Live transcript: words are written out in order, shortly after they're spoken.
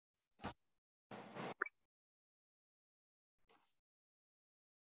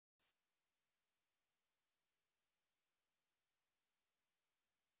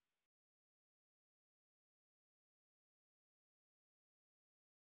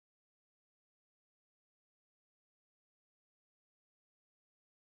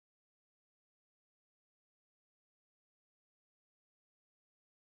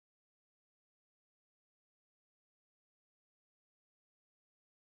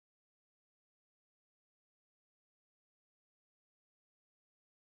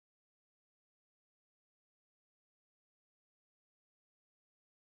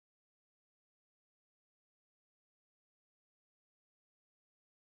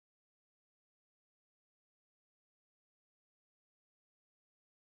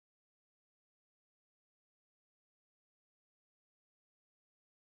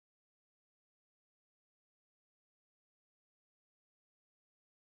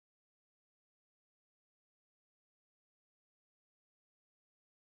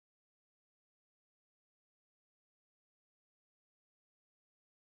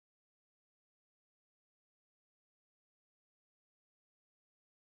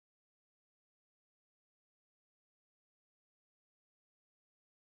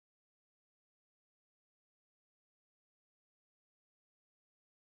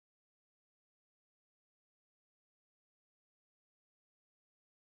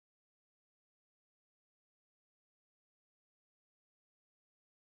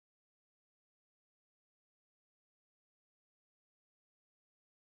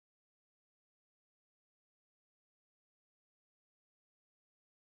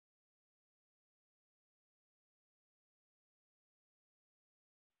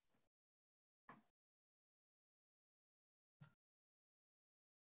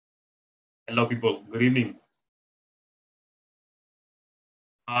Hello, people. Good evening.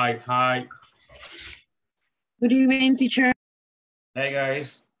 Hi. Good evening, teacher. Hey,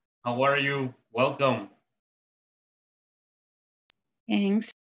 guys. How are you? Welcome.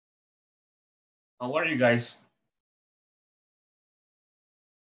 Thanks. How are you guys?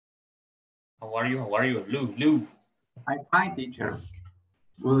 How are you? Lou. I'm fine, teacher.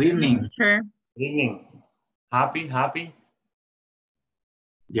 Good evening. Sure. Good evening. Happy?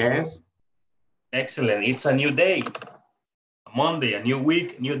 Yes. Excellent. It's a new day. A Monday, a new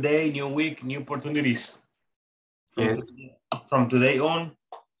week, new day, new week, new opportunities. Yes. From today on,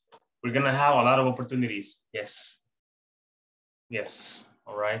 we're going to have a lot of opportunities. Yes.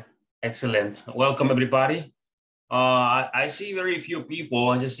 All right. Excellent. Welcome, everybody. I see very few people.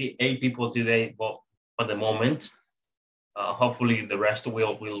 I just see 8 people today, but at the moment, hopefully the rest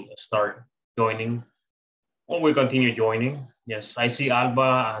will start joining, or will continue joining. Yes, I see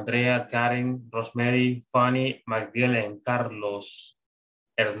Alba, Andrea, Karen, Rosemary, Fanny, Magdiel, and Carlos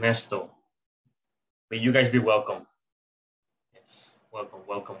Ernesto. May you guys be welcome. Yes,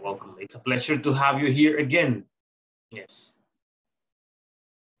 welcome. It's a pleasure to have you here again. Yes.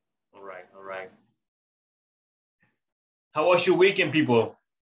 All right. How was your weekend, people?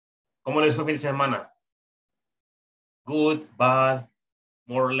 ¿Cómo les fue fin de semana? Good, bad,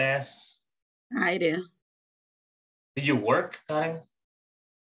 more or less? I do. Did you work, Karen?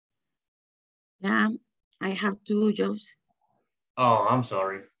 Yeah, I have 2 jobs. Oh, I'm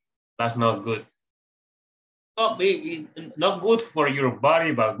sorry. That's not good. Not good for your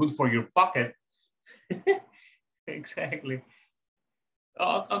body, but good for your pocket. Exactly.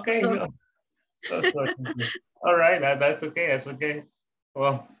 Oh, okay. So, No. All right, that's okay. That's okay.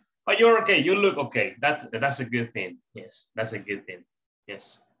 Well, but you're okay. You look okay. That's a good thing. Yes, that's a good thing.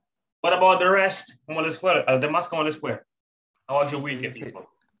 Yes. What about the rest? ¿Cómo les fue? Además, ¿cómo les fue? How was your weekend, people?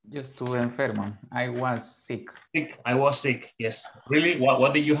 Yo estuve enfermo. I was sick. I was sick. Yes. Really?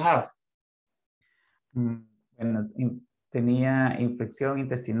 What did you have? Bueno, tenía infección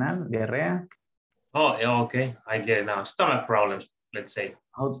intestinal, diarrea. Oh, okay. I get it now. Stomach problems, let's say.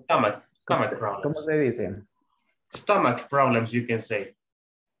 Stomach problems. ¿Cómo se dice? Stomach problems, you can say.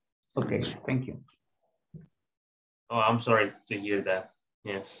 Okay, thank you. Oh, I'm sorry to hear that.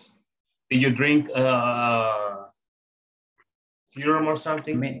 Yes. Did you drink serum or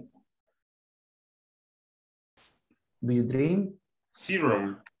something? Do you drink?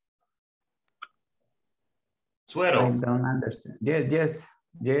 Serum. Suero. I don't understand. Yes.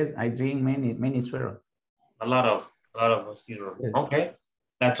 I drink many suero. A lot of serum. Yes. Okay.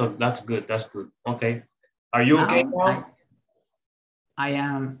 That's good. Okay. Are you okay now? I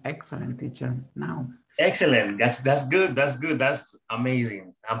am excellent, teacher, now. Excellent. That's good. That's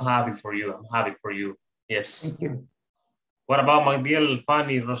amazing. I'm happy for you. Yes. Thank you. What about Magdiel,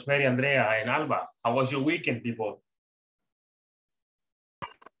 Fanny, Rosemary, Andrea, and Alba? How was your weekend, people?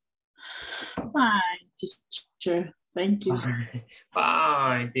 fine, teacher. Thank you.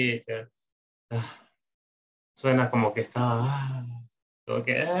 Fine, teacher. Suena como que está...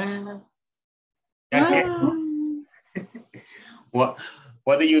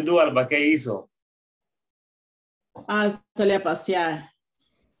 What did you do, Alba? ¿Qué hizo? Salí a pasear.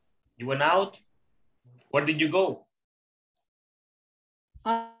 You went out? Where did you go?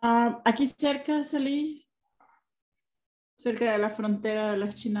 Aquí cerca salí. Cerca de la frontera de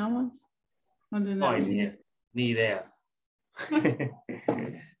las Chinamas. No, ni idea.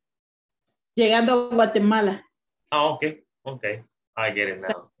 Llegando a Guatemala. Oh, okay. I get it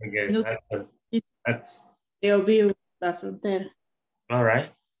now. That's Yo vivo la frontera. all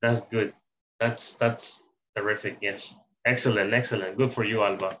right. That's good. That's terrific. Yes. Excellent. Good for you,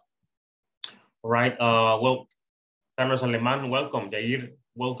 Alba. All right. Well, Carlos Aleman, welcome. Jair,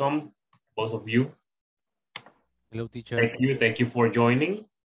 welcome, both of you. Hello, teacher. Thank you for joining.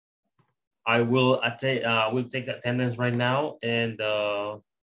 I will take attendance right now, and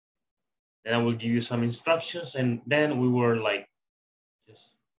then I will give you some instructions, and then we were like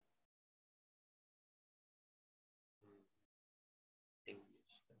just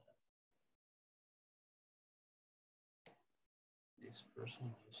this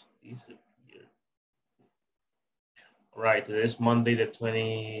person just disappeared. All right, it is Monday the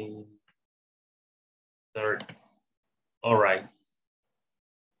 23rd. All right.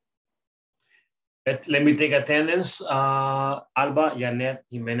 Let me take attendance. Alba Janet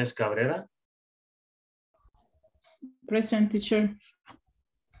Jimenez Cabrera. Present, teacher.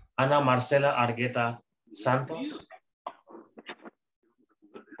 Ana Marcela Argueta Santos.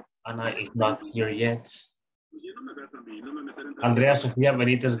 Ana is not here yet. Andrea Sofía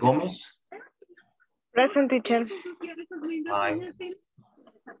Benítez Gómez. Present, teacher. Hi.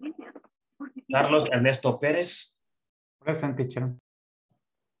 Carlos Ernesto Pérez. Present, teacher.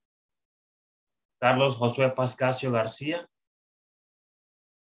 Carlos Josué Pascasio García.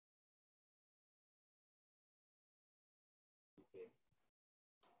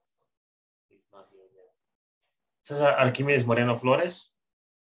 César Arquímedes Moreno Flores.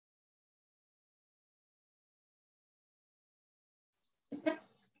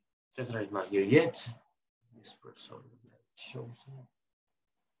 César is not here yet. This person shows up.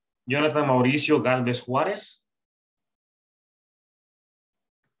 Jonathan Mauricio Galvez Juárez.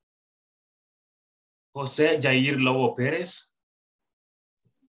 José Jair Lobo Pérez.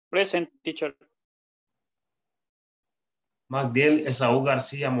 Present, teacher. Magdiel Esaú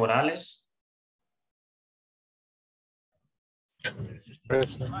García Morales.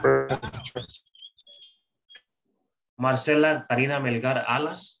 Marcela Karina Melgar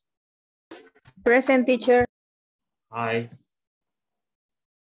Alas. Present, teacher. Hi.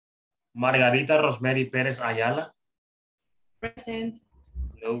 Margarita Rosemary Pérez Ayala. Present.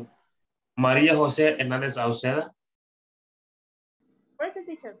 Hello. María José Hernández Auceda. Present,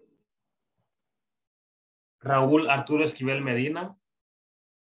 teacher. Raúl Arturo Esquivel Medina.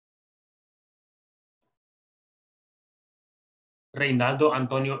 Reinaldo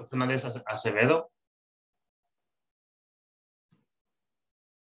Antonio Fernández Acevedo.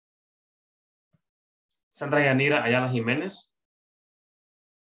 Sandra Yanira Ayala Jiménez.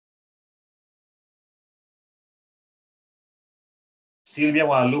 Silvia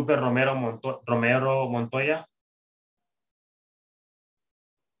Guadalupe Romero Montoya.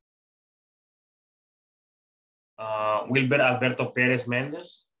 Wilber Alberto Pérez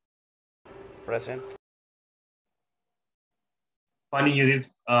Méndez. Present. Fanny Judith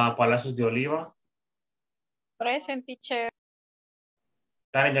Palacios de Oliva. Present, teacher.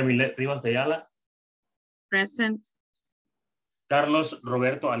 Karen Yamilet Rivas de Ayala. Present. Carlos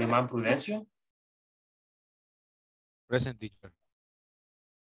Roberto Alemán Prudencio. Present, teacher.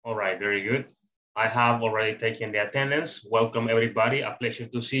 All right, very good. I have already taken the attendance. Welcome everybody. A pleasure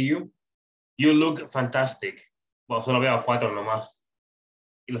to see you. You look fantastic. Bueno, solo veo a 4 nomás.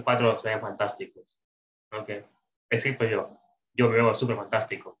 Y los 4 se ven fantásticos. Ok. Excepto yo. Yo me veo súper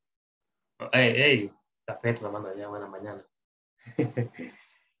fantástico. Hey, café tomando ya buena mañana.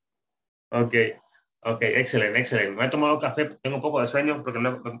 Ok, excelente. No he tomado café, tengo un poco de sueño porque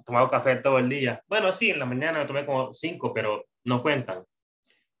no he tomado café todo el día. Bueno, sí, en la mañana tomé como 5, pero no cuentan.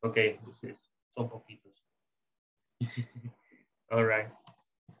 Ok, son poquitos. All right,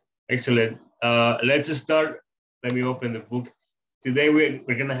 excellent. Let's start. Let me open the book. Today we're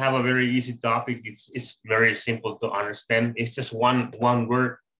going to have a very easy topic. It's very simple to understand. It's just one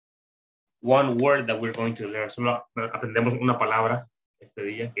word that we're going to learn. Solo aprendemos una palabra este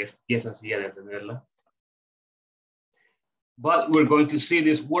día, que es bien sencilla de entenderla. But we're going to see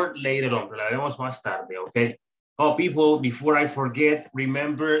this word later on. La veremos más tarde, okay? Oh, people, before I forget,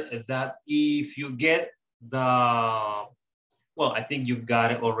 remember that if you get the, well, I think you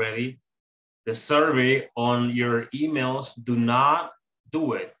got it already, the survey on your emails, do not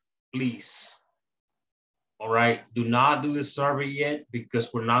do it, please. All right, do not do the survey yet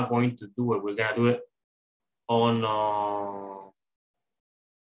because we're not going to do it. We're gonna do it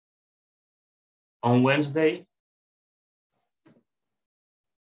on Wednesday.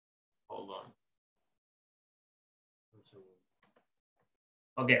 Hold on.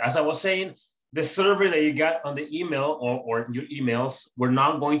 Okay, as I was saying, the survey that you got on the email or your emails, we're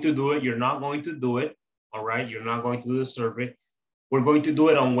not going to do it. You're not going to do it. All right, you're not going to do the survey. We're going to do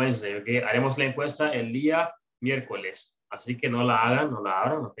it on Wednesday, okay? Haremos la encuesta el día miércoles. Así que no la hagan, no la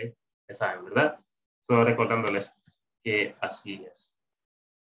abran, okay? Ya saben, ¿verdad? Solo recordándoles que así es.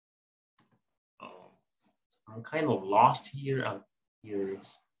 I'm kind of lost here. Here it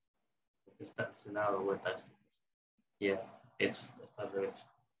is. Yeah, it's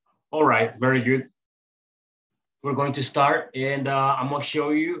all right, very good. We're going to start and I'm going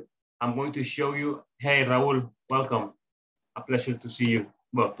to show you, hey, Raúl, welcome. A pleasure to see you,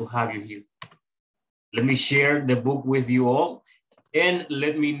 well, to have you here. Let me share the book with you all and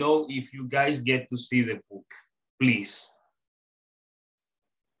let me know if you guys get to see the book, please.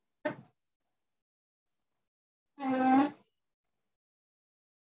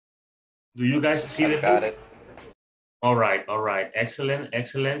 Do you guys see the book? Got it. All right, excellent.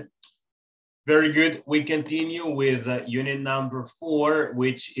 Very good. We continue with unit number 4,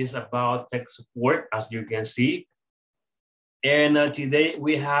 which is about tech support, as you can see. And today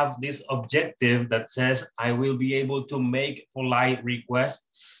we have this objective that says, I will be able to make polite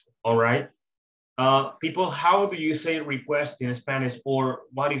requests, all right? People, how do you say request in Spanish, or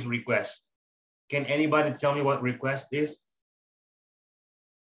what is request? Can anybody tell me what request is?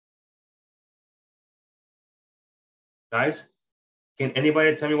 Guys, can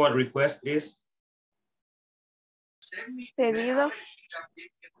anybody tell me what request is? Pedido.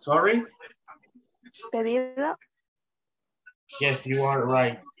 Sorry? Pedido. Yes, you are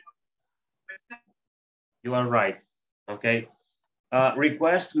right. You are right. Okay.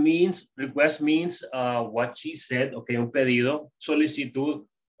 Request means what she said. Okay, un pedido, solicitud,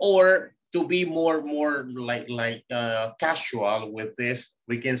 or to be more like casual with this,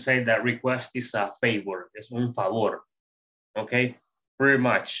 we can say that request is a favor. Es un favor. Okay, very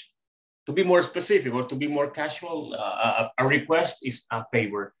much. To be more specific or to be more casual, a request is a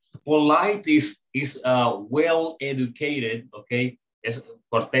favor. Polite is well educated. Okay, es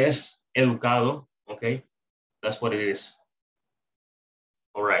cortés, educado. Okay, that's what it is.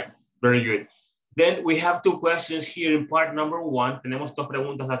 All right, very good. Then we have two questions here in part number one. Tenemos dos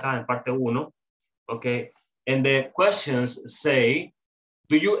preguntas acá en parte uno. Okay, and the questions say,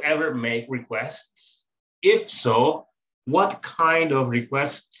 do you ever make requests? If so, what kind of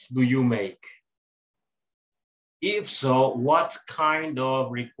requests do you make? If so, what kind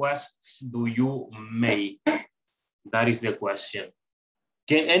of requests do you make? That is the question.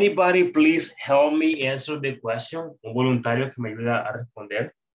 Can anybody please help me answer the question? Un voluntario que me ayuda a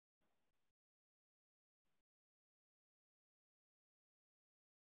responder.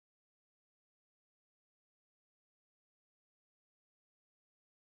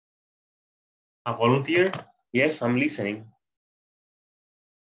 A volunteer? Yes, I'm listening.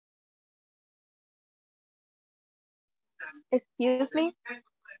 Excuse me.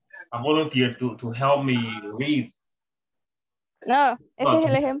 A volunteer to help me read. No, ese No, es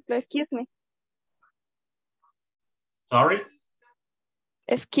el ejemplo. Excuse me. sorry?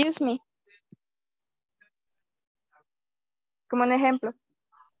 Excuse me. Como un ejemplo.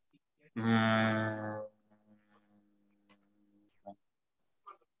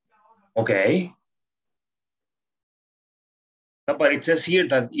 Okay. No, but it says here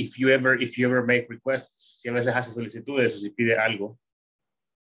that if you ever make requests, si a veces hace solicitudes o si pide algo,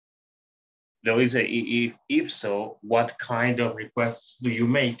 luego dice, if so, what kind of requests do you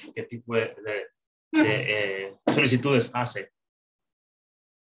make? ¿Qué tipo de solicitudes hace?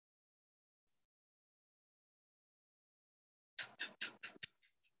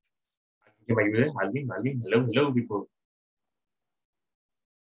 ¿Que me ayude? ¿Alguien? Hello, people.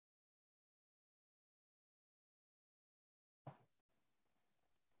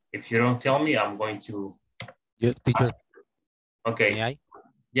 If you don't tell me, I'm going to... Yeah, teacher, Okay. may I?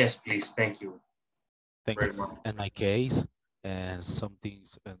 Yes, please. Thank you. Thanks. Very much. In my case, and some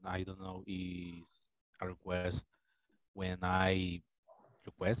things, and I don't know, is a request when I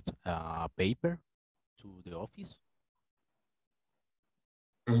request a paper to the office.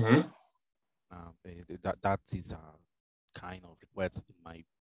 Mm-hmm. That is a kind of request in my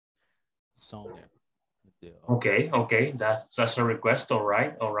zone. Okay. That's a request. All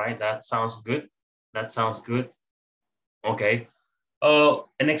right. That sounds good. Okay.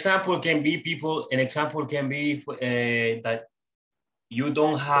 An example can be that you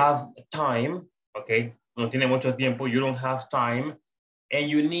don't have time. Okay. No tiene mucho tiempo. You don't have time, and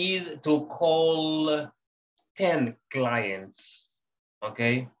you need to call 10 clients.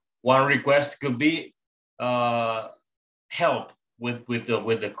 Okay. One request could be help with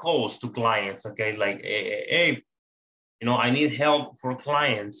the calls to clients. Okay, like hey, I need help for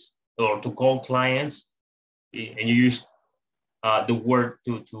clients or to call clients, and you use the word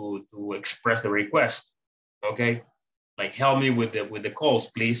to express the request. Okay, like help me with the calls,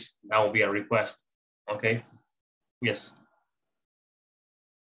 please. That will be a request. Okay, yes.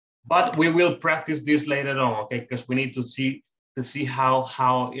 But we will practice this later on. Okay, because we need to see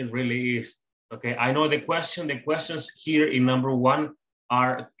how it really is. Okay, I know the questions here in number one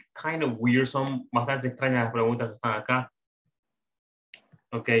are kind of weird. Son bastante extrañas las preguntas que están acá.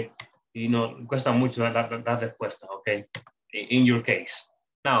 Okay, cuesta mucho dar respuesta. Okay, in your case.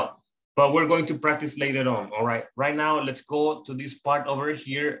 Now, but we're going to practice later on. All right, right now, let's go to this part over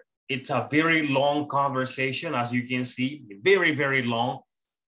here. It's a very long conversation, as you can see, very, very long.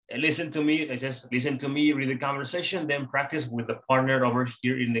 Listen to me, just listen to me, read the conversation, then practice with the partner over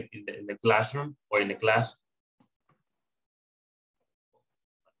here in the classroom or in the class.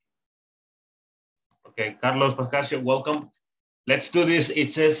 Okay, Carlos Pascasio, welcome. Let's do this.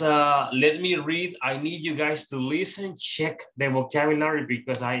 It says, let me read. I need you guys to listen, check the vocabulary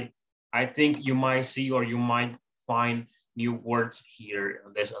because I think you might see or you might find new words here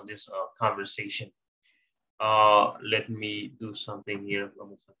on this conversation. Let me do something here.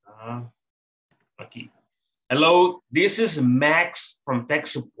 Okay. Hello, this is Max from tech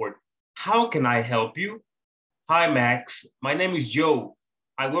support. How can I help you? Hi, Max. My name is Joe.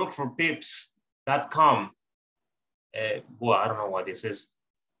 I work for pips.com. Well, I don't know what this is.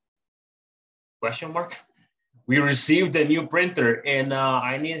 Question mark? We received a new printer and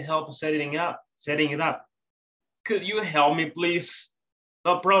I need help setting it up. Could you help me, please?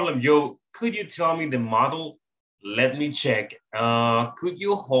 No problem, Joe. Could you tell me the model? Let me check. Could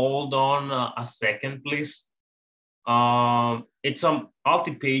you hold on a second, please? It's a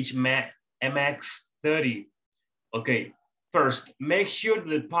multi-page MX30. Okay, first, make sure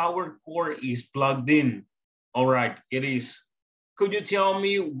the power cord is plugged in. All right, it is. Could you tell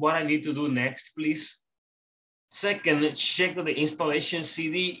me what I need to do next, please? Second, check that the installation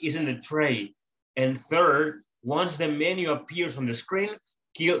CD is in the tray. And third, once the menu appears on the screen,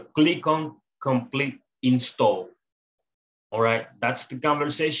 click on complete install. All right, that's the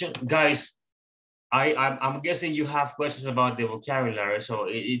conversation. Guys, I'm guessing you have questions about the vocabulary, so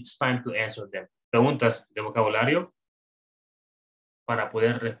it's time to answer them. Preguntas de vocabulario para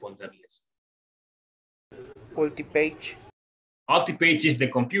poder responderles. Multi-page. Multi-page is the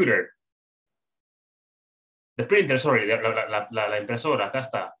computer. The printer, sorry, la impresora, acá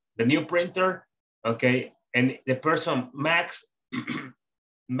está. The new printer, okay, and the person, Max,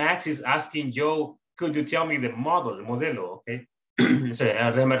 Max is asking Joe, could you tell me the model, el modelo, okay? Dice,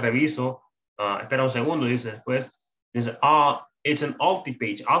 déjame reviso, espera un segundo, dice después, dice, it's an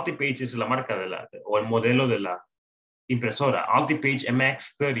multi-page. Multi-page es la marca de la, o el modelo de la impresora. Multi-page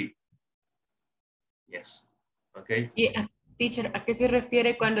MX30. Yes, okay. Y, teacher, ¿a qué se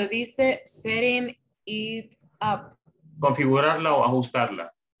refiere cuando dice setting it up? Configurarla o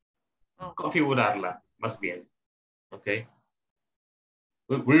ajustarla. Oh. Configurarla, más bien. Okay.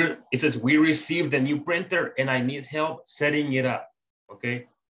 It says, we received a new printer and I need help setting it up. Okay.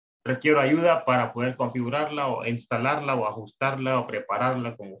 Requiero ayuda para poder configurarla o instalarla o ajustarla o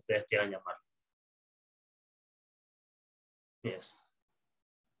prepararla como ustedes quieran llamarla. Yes.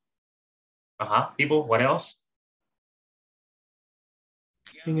 People, what else?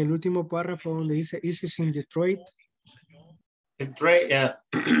 En el último párrafo donde dice ISSS in Detroit. Detroit,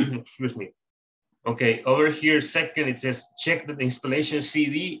 excuse me. Okay, over here, second, it says check that the installation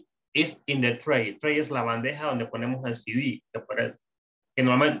CD is in the tray. Tray es la bandeja donde ponemos el CD. Que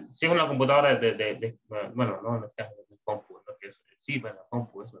normalmente, si es una computadora bueno, no es de compu, ¿no? Que es, sí, bueno,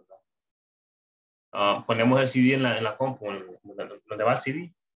 compu es verdad. Ponemos el CD en la compu, donde va el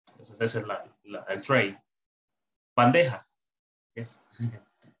CD. Entonces ese es el tray. Bandeja. Yes.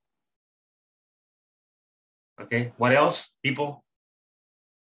 Okay, what else, people?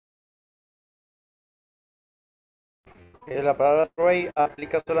 La palabra tray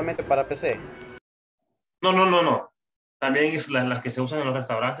aplica solamente para PC. No. También es las que se usan en los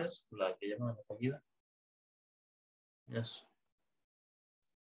restaurantes, las que llaman la comida. Yes.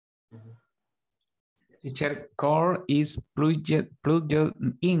 Teacher, core is plugged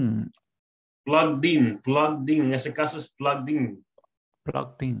in. Plugged in. En ese caso es plugged in.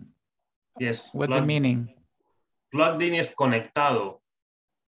 Plugged in. Yes. What's the meaning? Plugged in es conectado.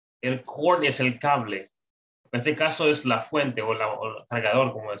 El cord es el cable. En este caso es la fuente o el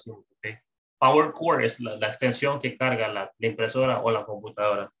cargador, como decimos. Okay. Power cord es la extensión que carga la impresora o la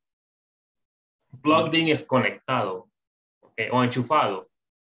computadora. Plugged in es conectado, okay, o enchufado.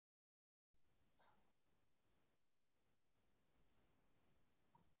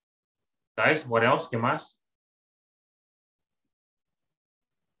 Guys, what else? ¿Qué más?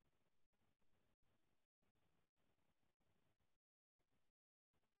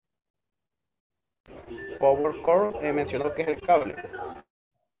 Power cord mencionó que es el cable.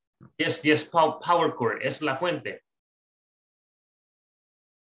 Yes, power cord es la fuente.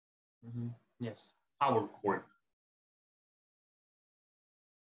 Yes, power cord.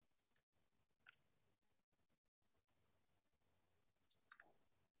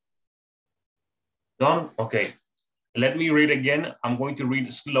 Done? Okay. Let me read again. I'm going to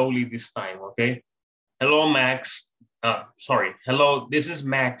read slowly this time, okay? Hello, Max. Hello, this is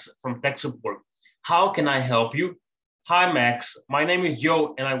Max from Tech Support. How can I help you? Hi, Max. My name is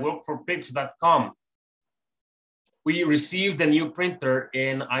Joe, and I work for pips.com. We received a new printer,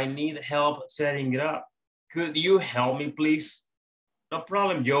 and I need help setting it up. Could you help me, please? No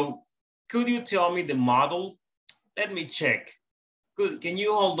problem, Joe. Could you tell me the model? Let me check. Can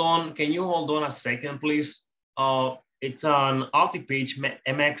you hold on? Can you hold on a second, please? It's an multi-page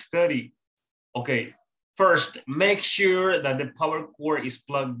MX30. Okay. First, make sure that the power cord is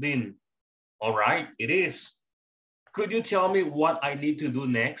plugged in. All right, it is. Could you tell me what I need to do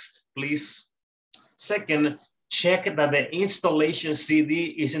next, please? Second, check that the installation CD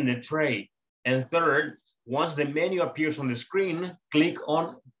is in the tray. And third, once the menu appears on the screen, click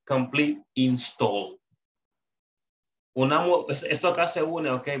on complete install. Esto acá se une,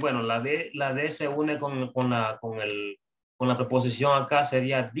 ok. Bueno, la D se une con la preposición acá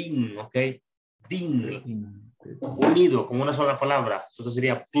sería din, ok. Din. Unido, con una sola palabra. Eso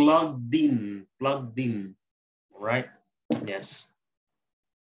sería plugged in. All right? Yes.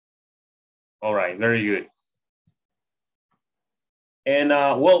 All right, very good. And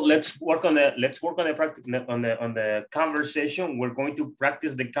well, let's work on the conversation. We're going to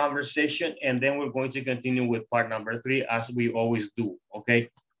practice the conversation, and then we're going to continue with part number 3 as we always do. Okay.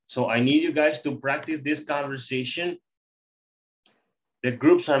 So I need you guys to practice this conversation. The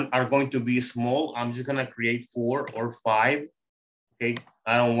groups are going to be small. I'm just gonna create 4 or 5. Okay.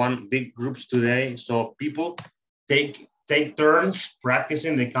 I don't want big groups today. So people take turns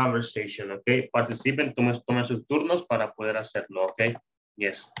practicing the conversation, okay? Participen, tomen sus turnos para poder hacerlo, okay?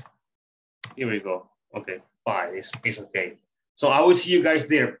 Yes. Here we go. Okay, 5 is okay. So I will see you guys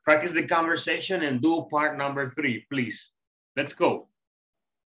there. Practice the conversation and do part number 3, please. Let's go.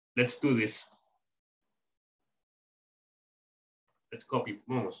 Let's do this. Let's go, people.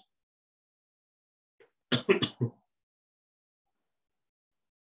 Vamos.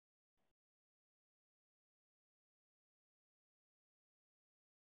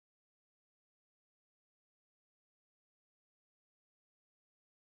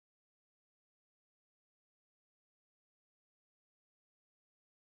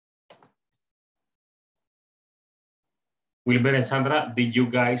 Wilber and Sandra, did you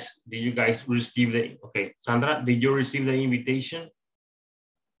guys receive the, okay, Sandra, did you receive the invitation?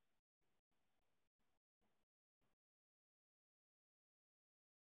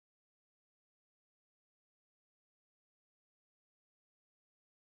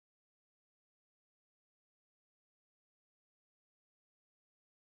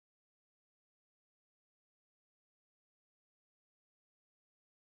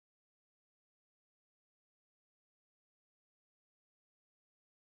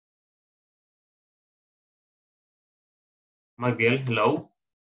 Miguel, hello.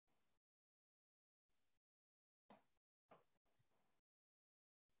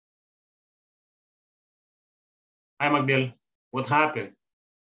 Hi, Magdiel. What happened?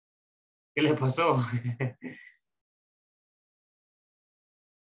 ¿Qué le pasó?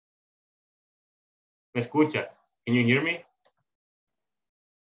 ¿Me escucha? Can you hear me?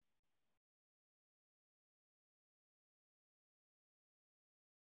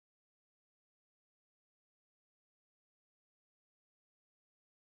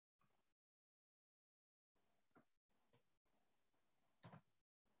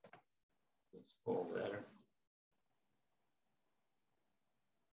 Let's go over there.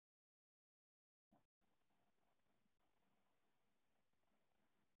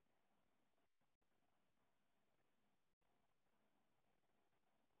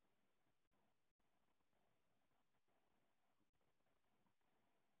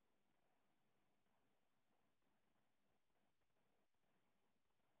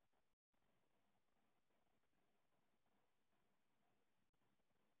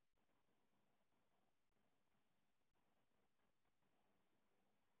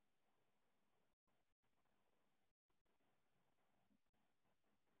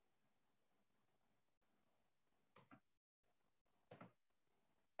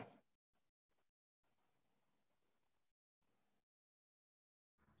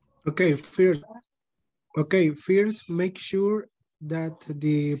 Okay, first make sure that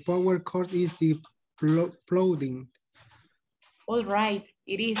the power cord is plugged. All right,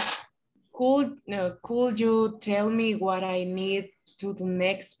 it is. Could you tell me what I need to do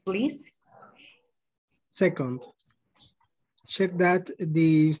next, please? Second, check that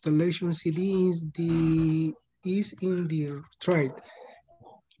the installation CD is in the thread,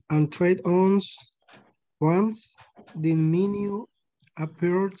 and thread once the menu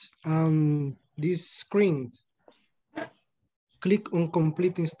appears on this screen. Click on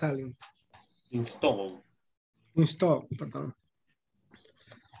complete installing. Install, perdón.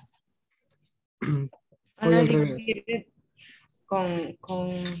 Voy al revés.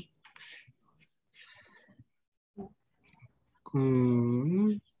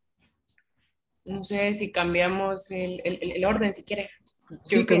 No sé si cambiamos el orden, si quiere.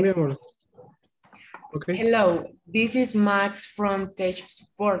 Sí, cambiamos. Okay. Hello, this is Max from Tech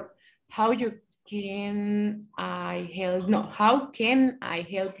Support. How can I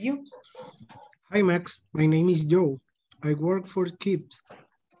help you? Hi, Max. My name is Joe. I work for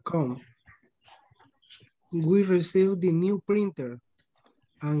Keeps.com. We received the new printer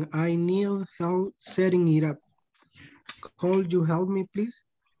and I need help setting it up. Could you help me, please?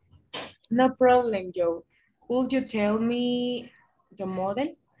 No problem, Joe. Could you tell me the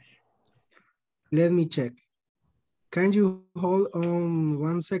model? Let me check. Can you hold on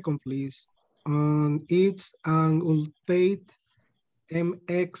 1 second, please? It's an unpaid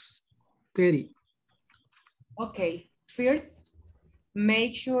MX30. Okay, first,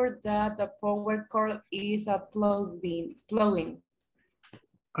 make sure that the power cord is a plug-in.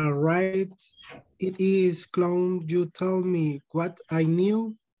 All right, it is clone. You tell me what I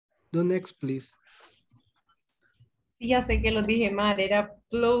knew. The next, please. Sí, ya sé que lo dije mal, era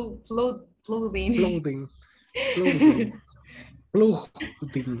plugging. Clothing.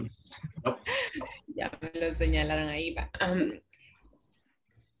 Clothing. Ya me lo señalaron ahí. Va.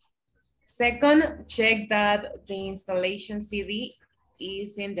 Second, check that the installation CD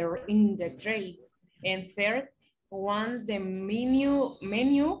is in the tray. And third, once the menu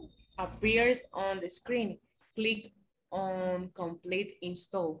appears on the screen, click on complete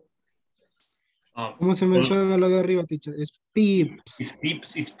install. ¿Cómo se menciona lo de arriba, teacher? Es pips.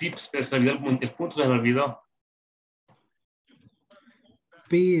 It's pips, pero se olvidó el punto, se me olvidó.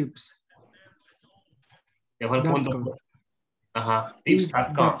 Pips. Dejó el punto. Ajá,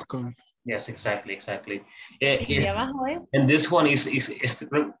 pips.com. Yes, exactly. Y abajo es. And this one is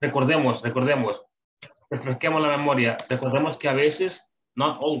recordemos, refresquemos la memoria. Recordemos que a veces,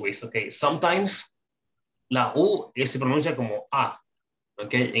 not always, okay, sometimes la U se pronuncia como A.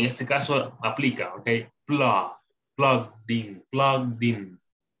 Okay, en este caso aplica, okay, plugged in.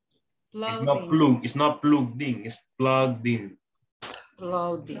 It's not plugged in, it's plugged in.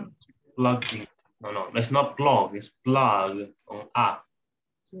 Plugged in. No, it's not plug, it's plug con A.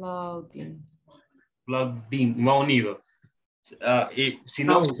 Plugged in. Va unido. Y si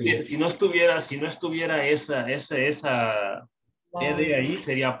no estuviera esa ED ahí,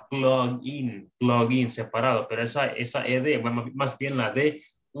 sería plug-in separado, pero esa ED, más bien la D,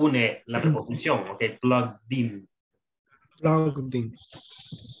 une la preposición, ok, plugged-in.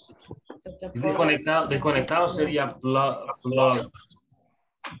 Desconectado sería plug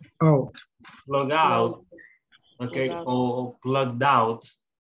out, ok, o plugged out.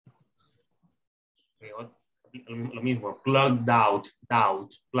 Lo mismo, plugged out,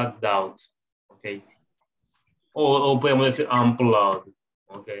 ok. O podemos decir unplugged,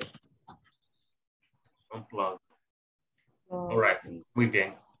 ok. Unplugged. All right, muy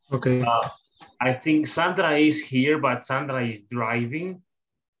bien. Okay. I think Sandra is here, but Sandra is driving,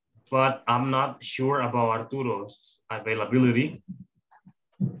 but I'm not sure about Arturo's availability.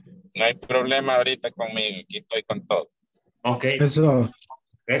 No hay problema ahorita conmigo, aquí estoy con todo. Okay. Eso.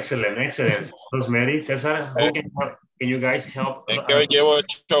 Excellent. Rosemary, Cesar, who can you guys help? Es que hoy llevo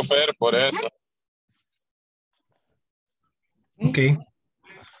chofer, por eso. Ok.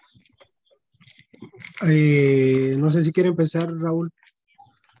 No sé si quiere empezar, Raúl.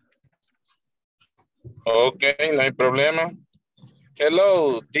 Ok, no hay problema.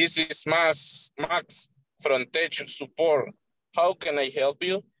 Hello, this is Max from Tech Support. How can I help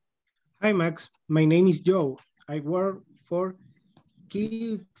you? Hi, Max. My name is Joe. I work for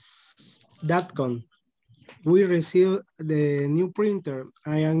Kids.com. We received the new printer.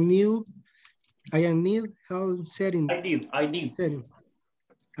 I need help setting. I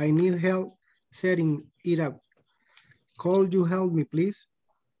need help setting it up. Could you help me, please?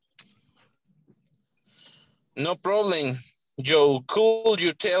 No problem, Joe. Could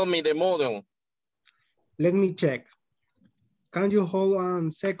you tell me the model? Let me check. Can you hold on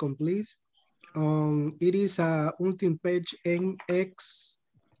a second, please? It is a multi-page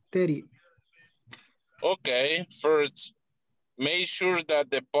MX30. Okay, first, make sure that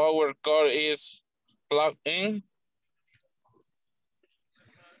the power cord is plugged in.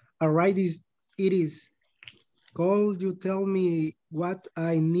 All right, it is. Could you tell me what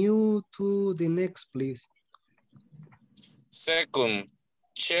I knew to the next, please? Second,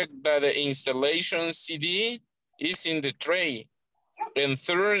 check that the installation CD is in the tray. And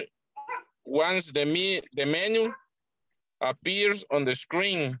third, once the menu appears on the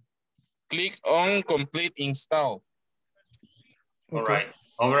screen, click on complete install. Okay. All right,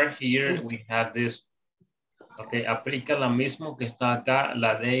 over here we have this. Okay, aplica la misma que está acá,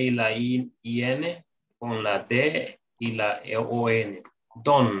 la D y la IN con la D y la ON.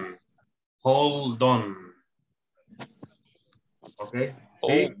 Done. Hold on. Okay.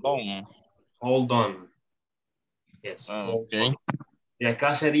 Hold on. Yes. Okay. Y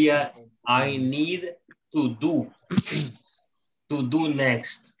acá sería I need to do. To do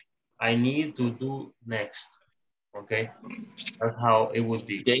next. I need to do next. Okay. That's how it would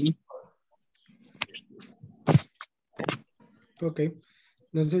be. Okay. Ok.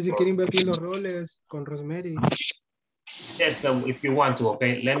 No sé si quiere invertir los roles con Rosemary. Yes, if you want to,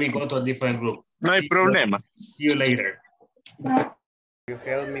 okay. Let me go to a different group. No hay problema. See you later. You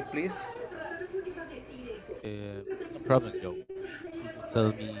help me, please? problem, Joe. Could you tell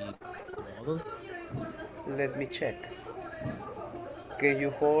me the model? Let me check. Can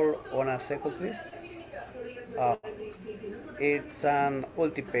you hold on a second, please? Uh, it's an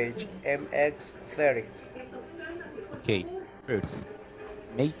multi-page MX30. Okay, first,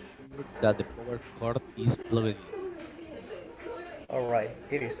 make sure that the power cord is plugged in. All right,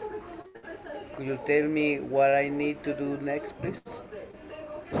 it is. Could you tell me what I need to do next, please?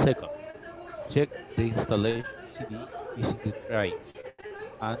 Second, check the installation CD is in the tray.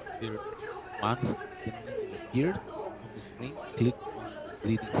 And third, once the menu appears on the screen, click on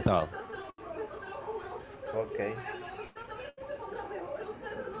complete install. Okay.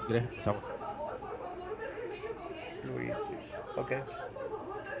 Si quieres, empezamos. Okay.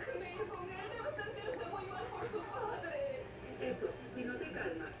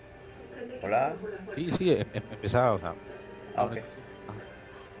 Hola. Sí, sí, empezaba, o sea. Okay.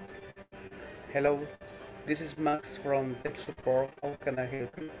 Hello, this is Max from Tech Support. How can I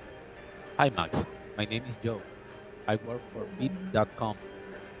help you? Hi, Max. My name is Joe. I work for bit.com.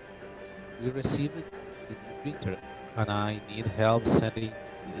 We received the new printer and I need help setting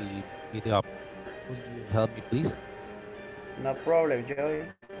it up. Could you help me, please? No problem, Joey.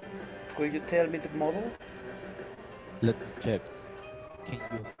 Could you tell me the model? Let me check. Can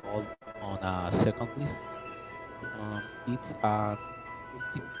you hold on a second, please? It's a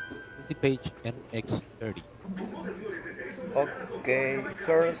multi-page MX30. Okay,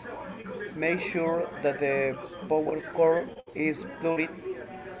 first, make sure that the power cord is plugged.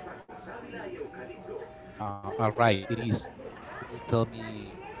 All right, it is. Could you tell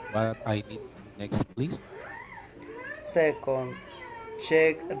me what I need to do next, please? Second,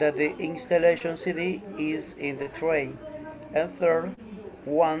 check that the installation CD is in the tray. And third,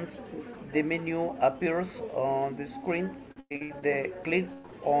 once the menu appears on the screen, click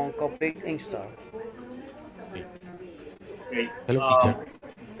on complete install. Okay. Hello, teacher.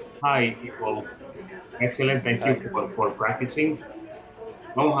 Hi, people. Excellent. Thank you for practicing.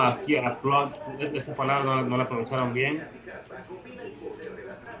 Vamos aquí a plug. Esta palabra no la pronunciaron bien.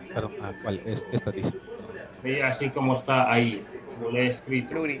 Perdón, ¿cuál es esta, dice? Sí, así como está ahí, como le he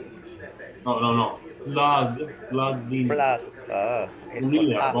escrito. No. Plugged in. Plug.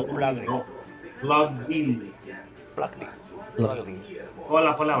 Unida, no unido. Plugged in. Plugged in. Toda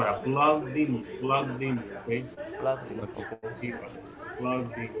la palabra, plugged in, ¿ok? Plugged in. Sí,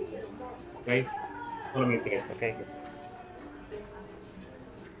 plugged in, ¿ok? Solamente eso. Okay.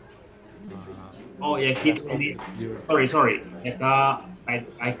 Oh, yeah, sorry. Acá,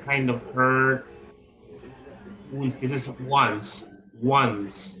 I kind of heard this is once.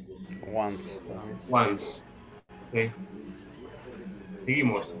 Okay.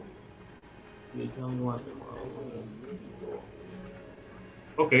 Seguimos.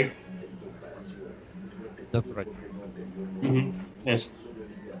 Okay. That's right. Yes.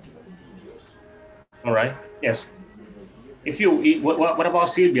 All right. Yes. If you, what about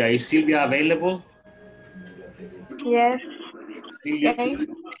Sylvia? Is Sylvia available? Yes.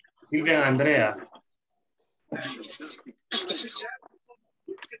 Sylvia and Andrea.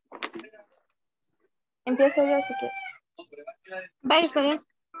 Empiezo yo si quieres. Vaya, está bien.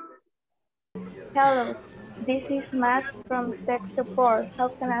 Hello, this is Max from Tech Support. How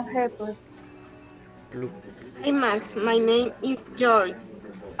can I help you? Hi, Max. My name is Joy.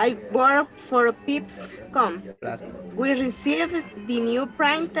 I work for Pips.com. We received the new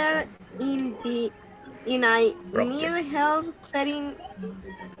printer and I need help setting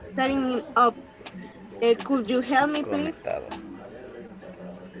it up. Could you help me, please?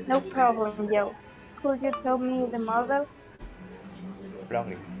 No problem, Joe. Could you tell me the model?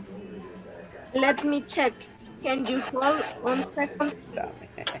 Let me check. Can you hold on second?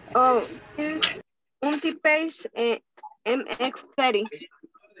 Oh, this is multi-page MX30.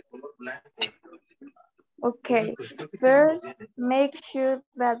 Okay, first make sure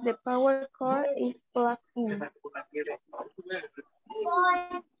that the power cord is plugged in.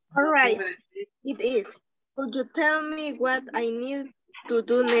 All right, it is. Could you tell me what I need to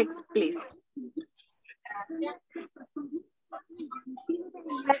do next, please?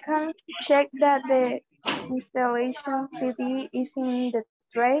 Second, check that the installation CD is in the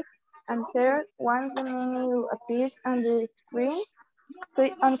tray. And third, once the menu appears on the screen,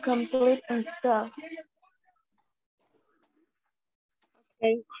 click on complete install.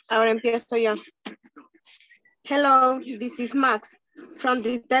 Okay, ahora empiezo yo. Hello, this is Max from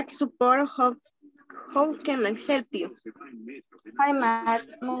the tech support. How can I help you? Hi, Matt.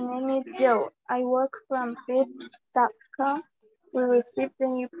 My name is Joe. I work from Pips.com. We received a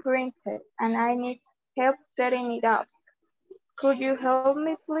new printer and I need help setting it up. Could you help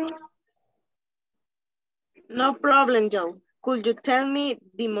me, please? No problem, Joe. Could you tell me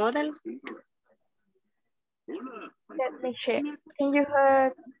the model? Let me check. Can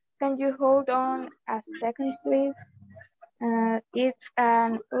you hold on a second, please? It's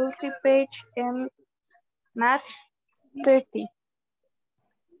an multi-page and match 30.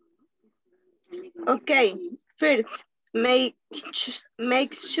 Okay, first, make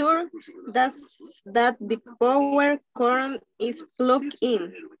sure that the power current is plugged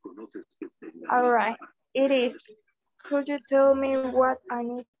in. All right, it is. Could you tell me what I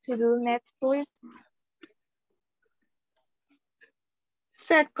need to do next, please?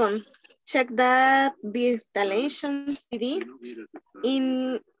 Second, check that the installation CD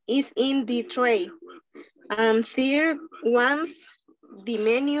is in the tray. And third, once the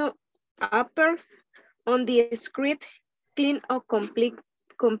menu appears on the screen, clean or complete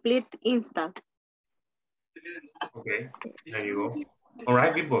install. Okay, there you go. All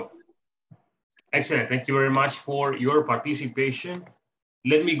right, people. Excellent. Thank you very much for your participation.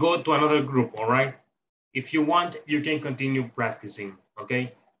 Let me go to another group, all right? If you want, you can continue practicing,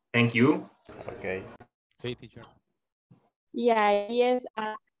 okay? Thank you. Okay. Okay, teacher. Yeah, yes,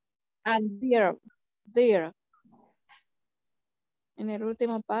 and there. En el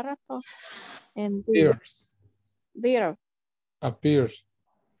último párrafo, and there. Appears.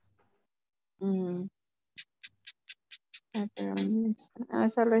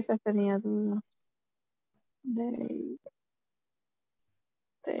 Solo esa tenía duda.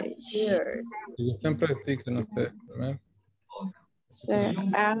 Ustedes practican ustedes primero. Sí.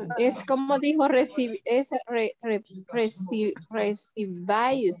 Es como dijo, ¿cómo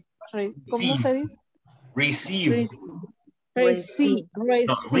se dice? Receive. Receive.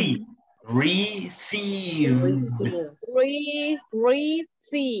 No, receive.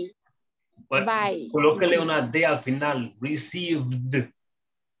 Well, colóquele una D al final. Received.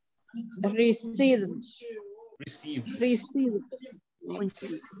 Receive. Received. Receive.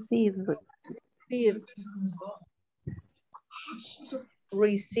 Receive.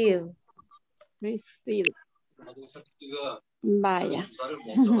 Receive. Receive. Vaya.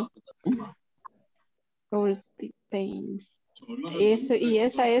 Y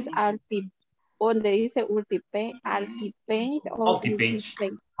esa es Alti, donde dice Ultipage, Altipage o Altipage.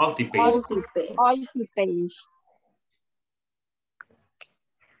 Altipage. Altipage.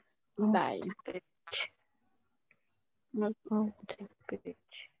 Vaya.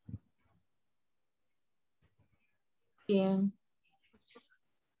 Bien.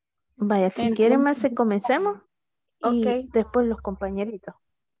 Vaya, si quieren, Marce, comencemos. Okay. Y después los compañeritos.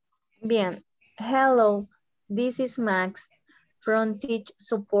 Bien. Hello, this is Max from Teach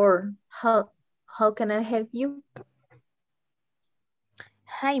Support. How can I help you?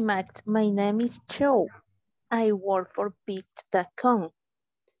 Hi, Max. My name is Joe. I work for Bit.com.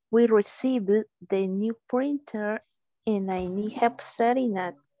 We received the new printer and I need help setting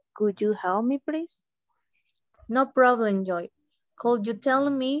it. Could you help me, please? No problem, Joy. Could you tell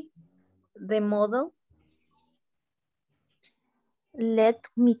me the model? Let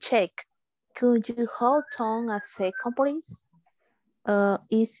me check. Could you hold on a second, please?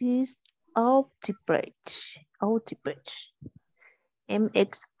 Is Optipage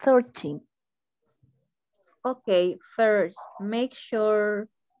MX13. Okay, first, make sure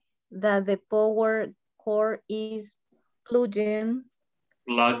that the power cord is plugged in.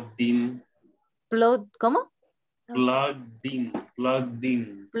 ¿Cómo? Plugged in.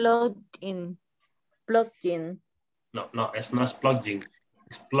 No, it's not plugged in.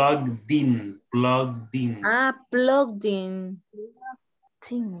 It's plugged in. Plugged in.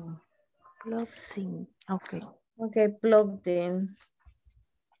 Okay. Okay, plugged in.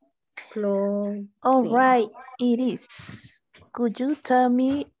 All right, it is. Could you tell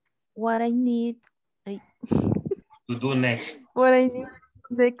me what I need to do next? What I need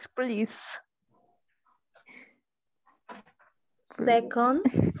next, please. Second,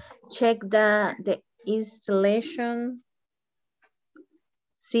 check the installation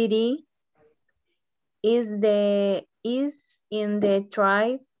CD is in the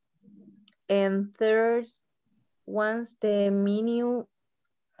drive, and third, once the menu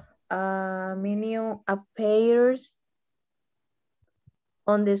appears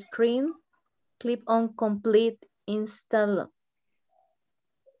on the screen, click on complete install.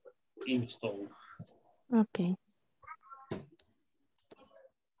 Okay.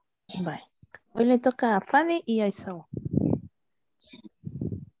 Bye. Hoy le toca a Fanny y a Isao.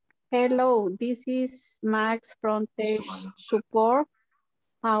 Hello, this is Max from Tech Support.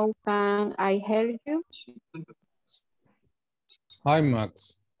 How can I help you? Hi,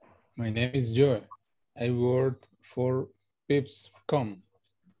 Max. My name is Joe. I work for Pips.com.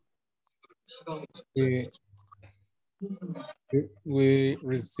 We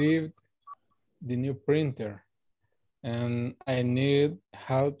received the new printer and I need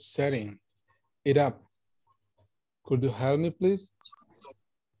help setting it up. Could you help me, please?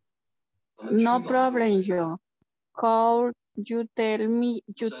 No problem, Joe. Could you tell me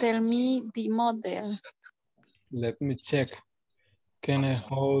the model? Let me check. Can I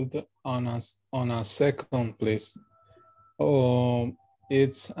hold on a second, please? Oh,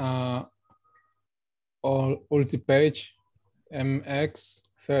 it's multi-page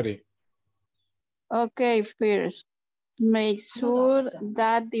MX30. Okay, first, make sure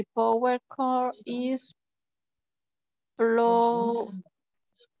that the power cord is plugged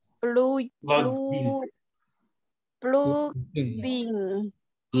in.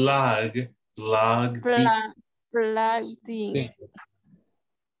 Plugged in.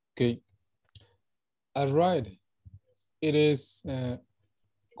 Okay. All right. It is.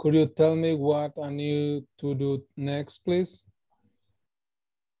 Could you tell me what I need to do next, please?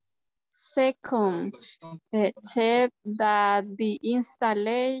 Second, check that the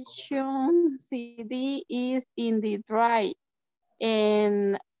installation CD is in the drive,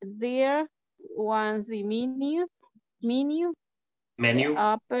 and there, once the menu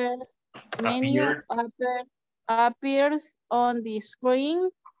appears on the screen,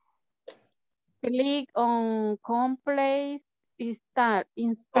 click on complete install.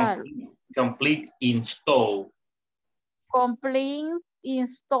 Complete install. Complete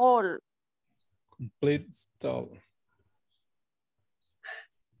install. Complete install.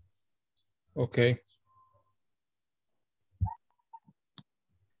 Okay.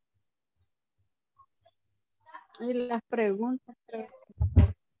 Y las preguntas.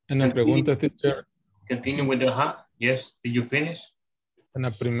 En la pregunta, teacher. Continue with the how. Yes, did you finish? En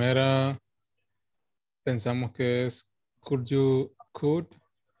la primera pensamos que es could you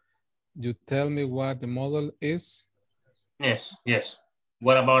tell me what the model is? Yes, yes.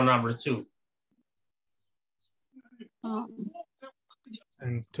 What about number 2?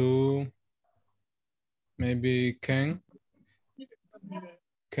 And 2, maybe can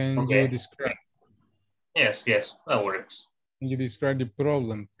Okay. you describe? Yes, yes, that works. Can you describe the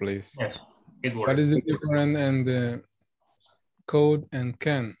problem, please? Yes, it works. What is the difference in the code and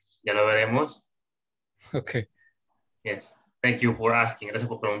can? Ya lo veremos. Okay. Yes, thank you for asking. Gracias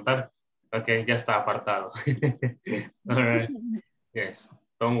por preguntar. Okay, ya está apartado. All right. Yes,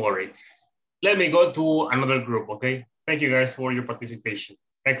 don't worry. Let me go to another group, okay? Thank you guys for your participation.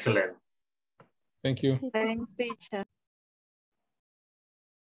 Excellent. Thank you. Thanks, teacher.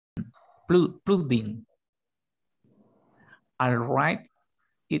 Plugging. All right,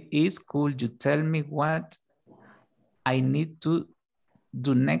 it is. Could you tell me what I need to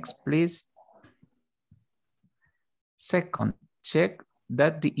do next, please? Second, check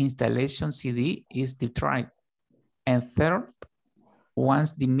that the installation CD is the drive. And third,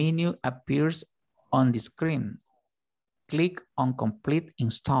 once the menu appears on the screen, click on complete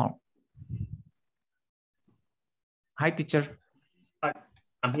install. Hi, teacher. Hi,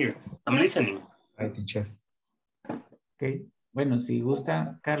 I'm here. I'm listening. Hi, teacher. Ok, bueno, si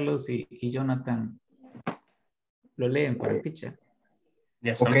gusta, Carlos y Jonathan lo leen para el teacher.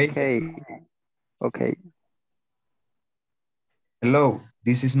 Yes, Okay. Hello,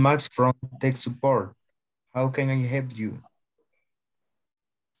 this is Max from Tech Support. How can I help you?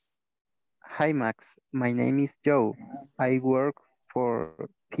 Hi, Max. My name is Joe. I work for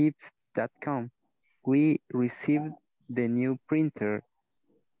pips.com. We received the new printer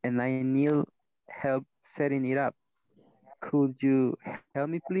and I need help setting it up. Could you help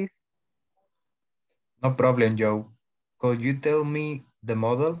me, please? No problem, Joe. Could you tell me the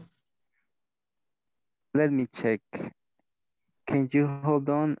model? Let me check. Can you hold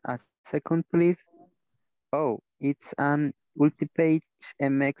on a second, please? Oh, it's an multi-page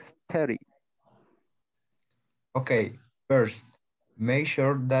MX30. Okay, first, make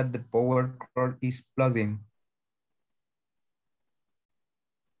sure that the power cord is plugged in.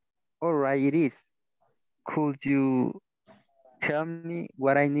 All right, it is. Could you tell me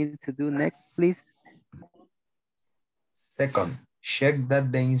what I need to do next, please? Second, check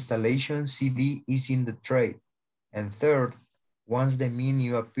that the installation CD is in the tray. And third, once the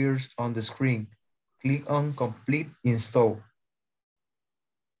menu appears on the screen, click on complete install.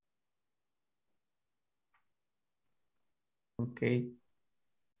 Ok.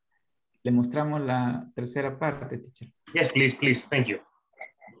 Le mostramos la tercera parte, teacher. Yes, please, please. Thank you.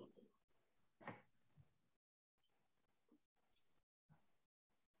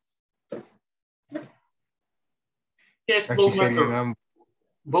 Yes, both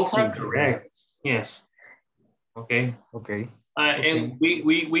are correct. Yes. Okay. Okay. And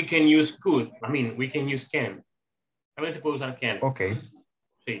we can use could. I mean, we can use can. También se puede usar can. Ok.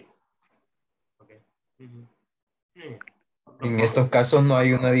 Sí. Okay. En estos casos no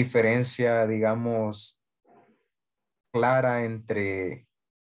hay una diferencia, digamos, clara entre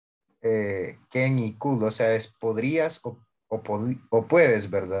can y could. O sea, es podrías o puedes,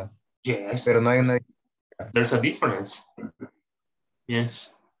 ¿verdad? Yes. Pero no hay una diferencia. There's a difference.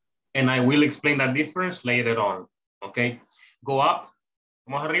 Yes. And I will explain that difference later on. Okay. Go up.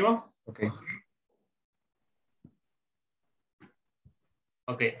 Vamos arriba. Okay.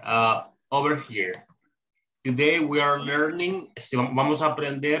 Okay. Over here. Today we are learning. Vamos a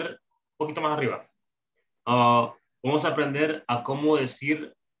aprender un poquito más arriba. Vamos a aprender a cómo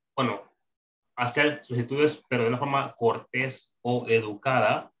decir, bueno, hacer solicitudes, pero de una forma cortés o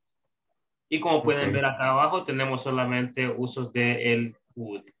educada. Y como pueden ver acá abajo, tenemos solamente usos de el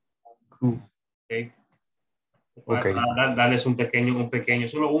could. Okay. Para darles un pequeño,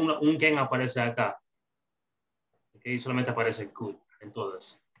 solo un can aparece acá. Okay. Solamente aparece could en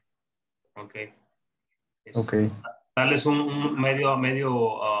todas. Okay. Darles un medio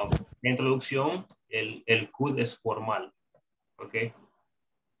introducción. El could es formal. Okay.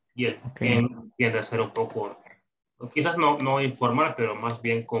 Y el can tiende a ser un poco, quizás no informal, pero más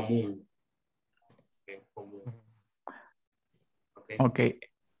bien común. Okay.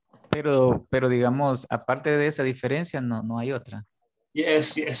 Pero digamos, aparte de esa diferencia, no hay otra.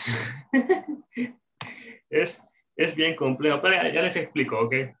 Yes. es bien complejo, pero ya les explico,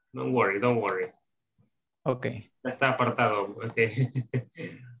 ¿ok? Don't worry. Ok. Está apartado, ok.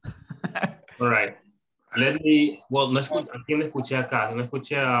 All right. No escuché, ¿a quién le escuché acá? No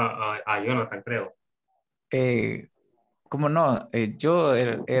escuché a Jonathan, creo. ¿Cómo no? Yo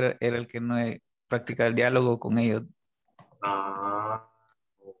era el que no practicaba el diálogo con ellos.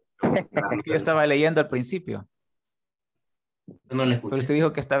 Yo estaba leyendo al principio. No le escuché. Pero usted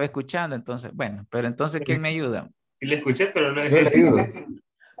dijo que estaba escuchando, entonces, bueno, pero entonces, ¿quién me ayuda? Sí le escuché, pero no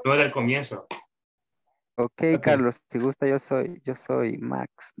no del comienzo. Okay, Carlos, si gusta, yo soy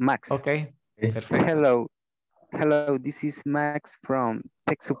Max. Okay, perfecto. Hello, this is Max from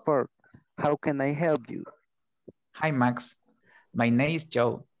Tech Support. How can I help you? Hi, Max. My name is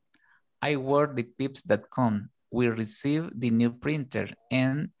Joe. I work the pips.com. We received the new printer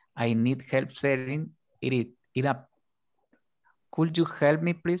and I need help setting it up. Could you help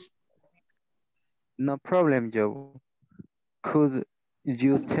me, please? No problem, Joe. Could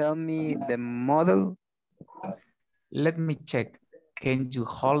you tell me the model? Let me check. Can you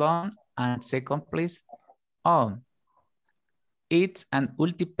hold on a second, please? Oh, it's an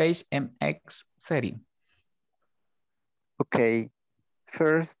Ultipage MX30. Okay.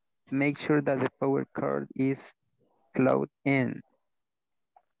 First, make sure that the power cord is plugged in.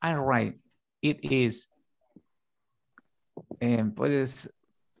 All right, it is. Puedes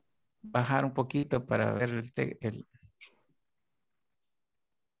bajar un poquito para ver el...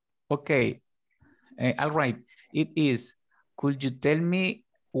 Okay, all right, it is. Could you tell me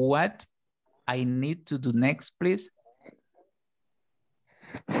what I need to do next, please?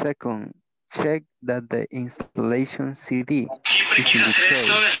 Second, check that the installation CD is in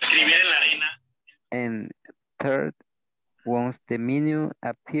the tray. And third, once the menu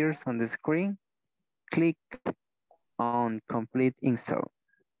appears on the screen, click on complete install.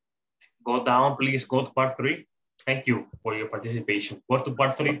 Go down, please. Go to part 3. Thank you for your participation. Go to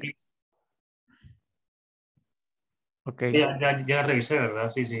part 3, please. Okay. Ya revisé,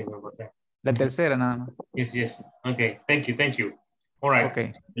 ¿verdad? Sí, me acordé. La tercera nada más. Yes. Okay, thank you. All right.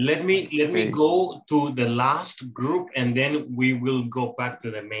 Okay. Let me go to the last group and then we will go back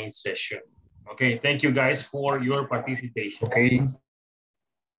to the main session. Okay, thank you guys for your participation. Okay.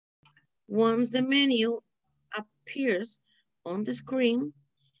 Once the menu appears on the screen,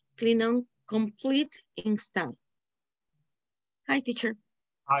 click on complete install. Hi, teacher.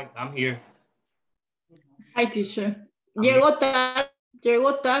 Hi, I'm here. Hi, teacher. Llegó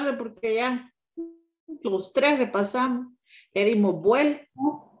tarde porque ya los 3 repasamos. Le dimos vuelta,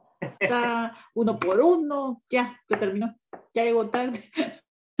 uno por uno, ya, se terminó. Ya llegó tarde.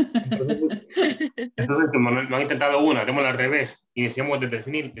 Entonces no han intentado una, démosla al revés. Iniciamos desde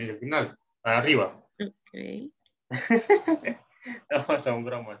el final, arriba. Okay. Son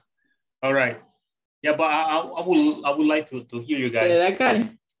bromas. All right. Yeah, but I would like to hear you guys.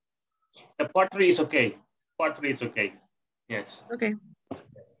 The part 3 is okay. Part 3 is okay. Yes. Okay.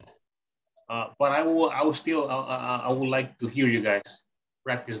 But I would like to hear you guys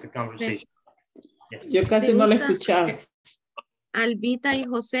practice the conversation. Yes. Yo casi no lo escuchaba. Albita y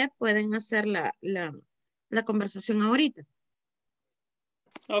José pueden hacer la conversación ahorita.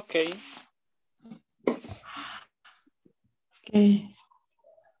 Okay.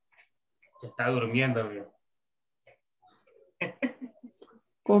 Se está durmiendo.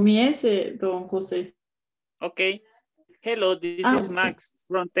 Comience, don José. Okay. Hello, this is Max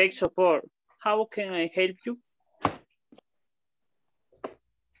from Tech Support. How can I help you?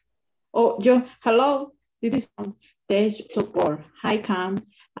 Oh, hello, this is Tech Support. How can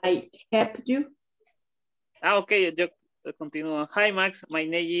I help you? Okay, yo continúo. Hi, Max. My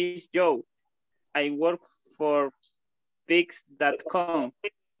name is Joe. I work for Pix.com.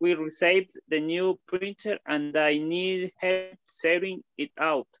 We received the new printer and I need help setting it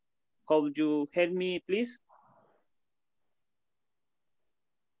out. Could you help me, please?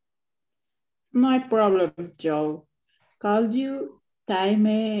 No problem, Joe. Could you tell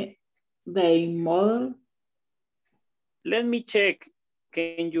me the model? Let me check.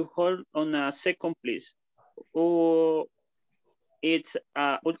 Can you hold on a second, please? Oh, it's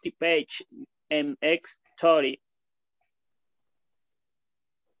a multi-page MX30.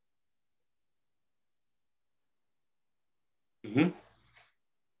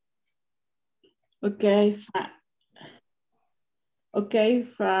 Okay,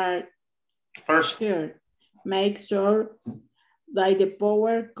 first, make sure that the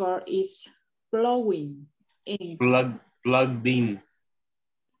power cord is flowing in. Plugged in.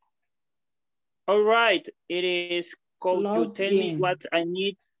 All right, it is. Could you tell me what I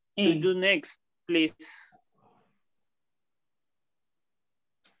need to do next, please?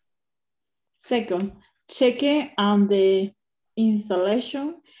 Second, checking on the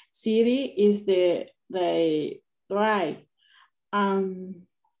installation CD is the drive.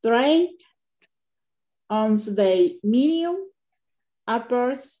 Try on the menu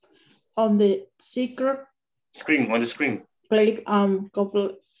appears on the secret screen, on the screen. Click on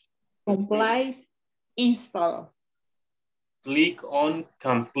complete install. Click on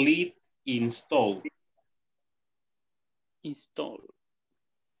complete install. Install.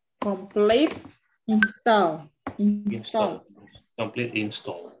 Complete install. Install. Complete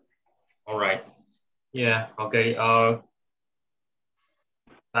install. All right. Yeah, okay.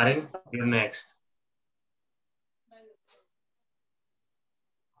 Karin, you're next.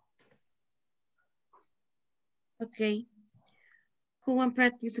 Okay. Who want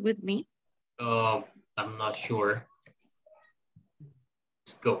practice with me? I'm not sure.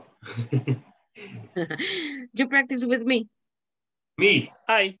 Let's go. You practice with me. Me?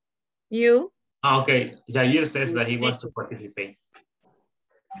 Hi. You? Okay. Jair says that he wants to participate.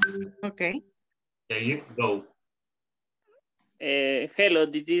 Okay. Jair, go. Hello,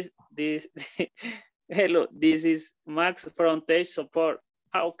 hello, this is Max from Tech Support.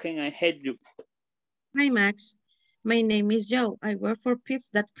 How can I help you? Hi, Max. My name is Joe. I work for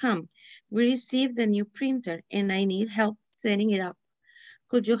Pips.com. We received a new printer and I need help setting it up.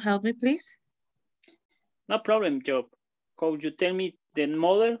 Could you help me, please? No problem, Joe. Could you tell me the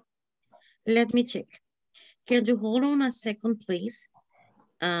model? Let me check. Can you hold on a second, please?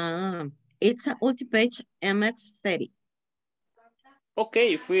 It's a multi-page MX30.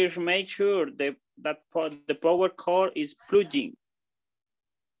 Okay, first make sure that the power cord is plugging.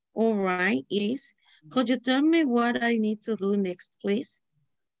 All right, it is. Could you tell me what I need to do next, please?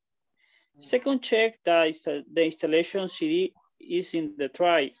 Second, check the installation CD is in the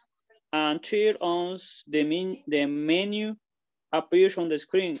tray and turn on the menu appears on the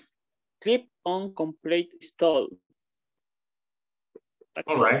screen. Click on complete install.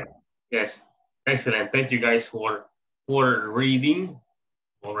 All right. Yes. Excellent. Thank you guys for reading.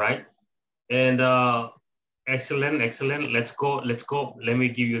 All right. And excellent, excellent. Let's go. Let's go. Let me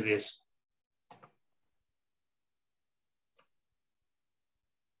give you this.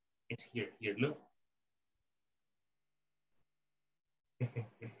 It's here. Here, look.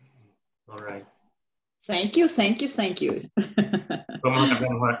 All right. Thank you, thank you, thank you. Vamos a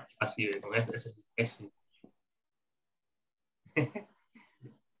cambiar mejor así, con ese.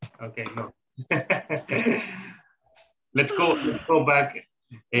 Okay, no. Let's go back.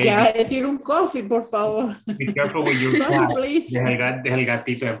 Ya decir un coffee, por favor. Be careful with your coffee, cat. please. Deja el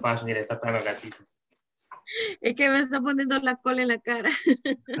gatito en paz. Mire, está tan el gatito. Es que me está poniendo la cola en la cara.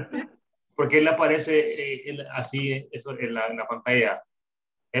 Porque él aparece así, eso en la pantalla.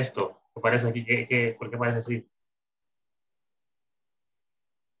 Esto, aparece aquí. ¿Por qué aparece así?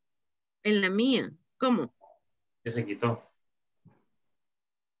 En la mía. ¿Cómo? Ya se quitó.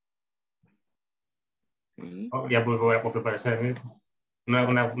 Oh, ya porque aparece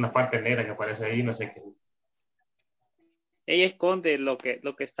una parte negra que aparece ahí, no sé qué. Ella esconde lo que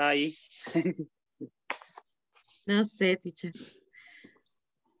está ahí. No sé, teacher.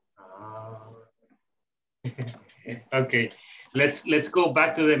 Okay, let's go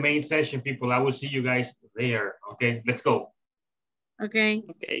back to the main session, people. I will see you guys there. Okay, let's go. Okay.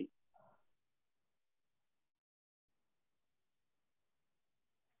 Okay.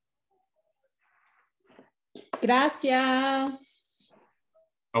 Gracias.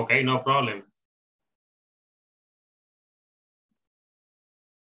 Okay, no problem.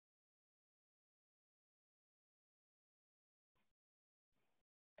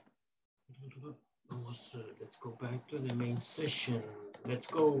 Let's go back to the main session. Let's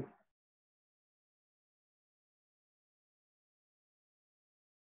go.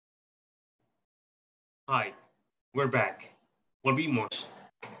 Hi, we're back. Volvimos.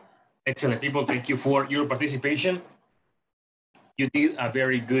 Excellent, people. Thank you for your participation. You did a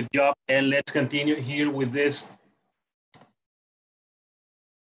very good job. And let's continue here with this.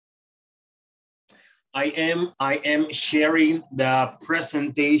 I am sharing the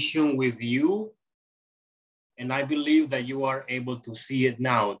presentation with you. And I believe that you are able to see it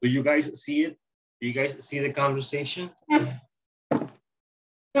now. Do you guys see it? Do you guys see the conversation?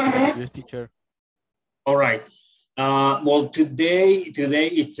 Yes, teacher. All right. Well, today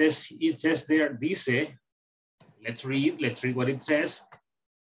it says there, dice, let's read what it says.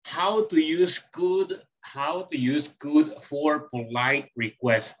 How to use could for polite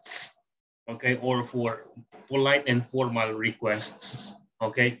requests, okay, or for polite and formal requests,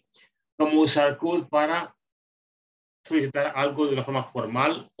 okay. Cómo usar could para solicitar algo de una forma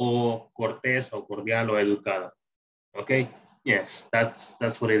formal o cortés o cordial o educada, okay. Yes,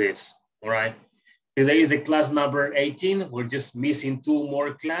 that's what it is. All right. Today is the class number 18. We're just missing 2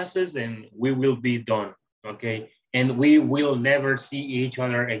 more classes and we will be done, okay? And we will never see each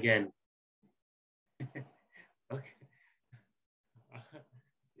other again. Okay.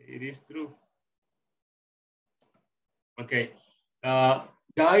 It is true. Okay,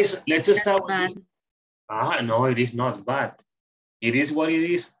 guys, let's just start with this. No, it is not bad. It is what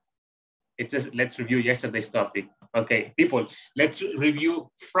it is. It's just, let's review yesterday's topic. Okay, people, let's review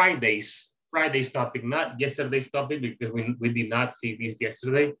Friday's topic, not yesterday's topic, because we did not see this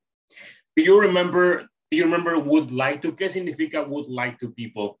yesterday. Do you remember would like to? ¿Qué significa would like to,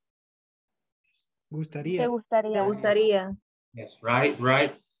 people? Gustaría. Me gustaría. Yes,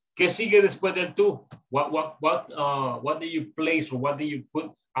 right. ¿Qué sigue después del tú? What do you place or what do you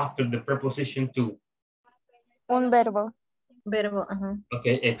put after the preposition to? Un verbo. Verbo,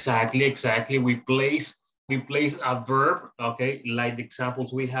 Okay, exactly. We place a verb, okay, like the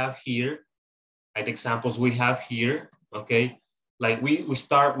examples we have here. Okay, like we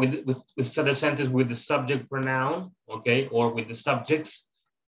start with the sentence with the subject pronoun, okay, or with the subjects.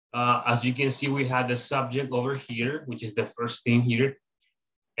 As you can see, we had the subject over here, which is the first thing here,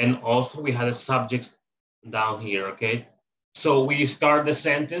 and also we had the subjects down here, okay. So we start the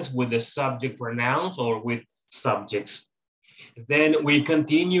sentence with the subject pronouns or with subjects. Then we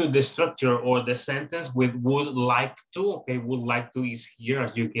continue the structure or the sentence with would like to, okay. Would like to is here,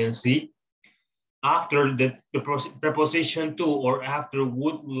 as you can see. After the preposition to or after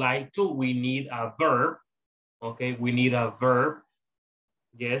would like to, we need a verb, okay. We need a verb,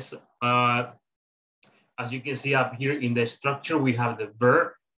 yes. As you can see up here in the structure, we have the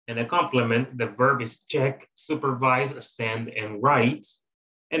verb and a complement. The verb is check, supervise, send, and write.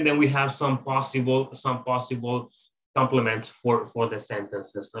 And then we have some possible complements for the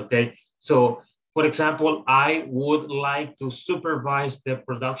sentences, okay. So for example, I would like to supervise the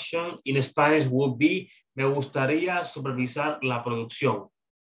production. In Spanish would be, me gustaría supervisar la producción,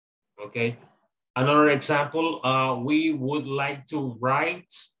 okay. Another example, we would like to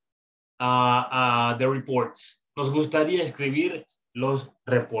write the reports. Nos gustaría escribir los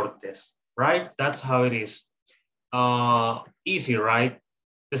reportes, right? That's how it is. Easy, right?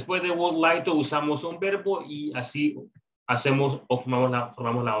 Después de would like to usamos un verbo y así hacemos o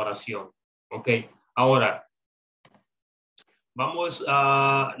formamos la oración. Okay, ahora vamos,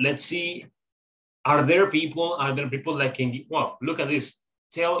 let's see, are there people that can give, well, look at this,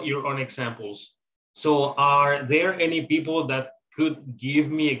 tell your own examples. So are there any people that could give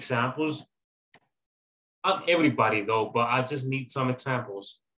me examples? Not everybody though, but I just need some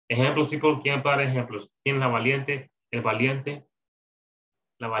examples. Ejemplos, people, ¿quién para ejemplos? ¿Quién es la valiente? El valiente?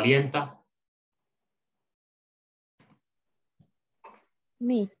 La valienta?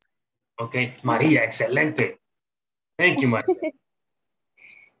 Me. Okay, María, excelente. Thank you, María.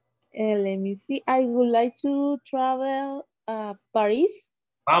 Let me see. I would like to travel Paris.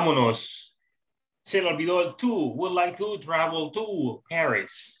 Vámonos. Se le olvidó el to. Would like to travel to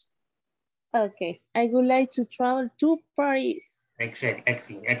Paris. Okay, I would like to travel to Paris. Excellent.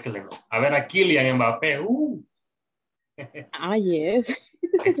 A ver a Kylian Mbappé. Yes.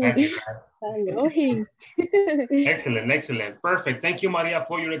 Exactly. I know him. Excellent. Perfect. Thank you, Maria,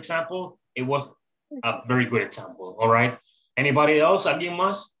 for your example. It was a very good example. All right. Anybody else? ¿Alguien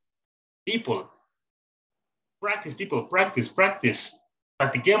más? People. Practice, people. Practice.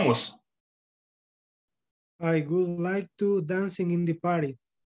 Practiquemos. I would like to dancing in the party.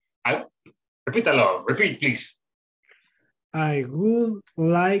 Repítalo, repeat, please. I would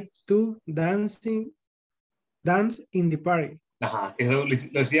like to dance in the party. Ajá, que lo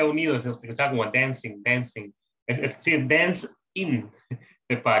decía unido, se escuchaba como dancing. Sí, dance in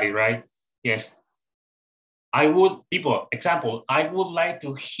the party, right? Yes. I would, people, example, I would like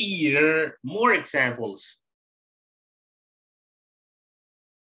to hear more examples.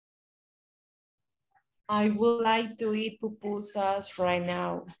 I would like to eat pupusas right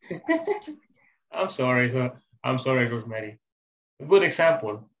now. I'm sorry, Rosemary. A good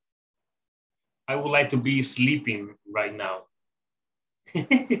example. I would like to be sleeping right now.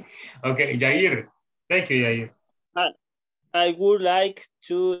 Okay, Jair. Thank you, Jair. I would like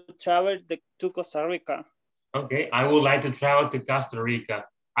to travel to Costa Rica. Okay, I would like to travel to Costa Rica.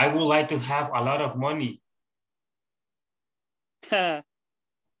 I would like to have a lot of money.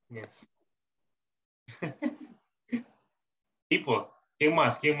 Yes. People, ¿quién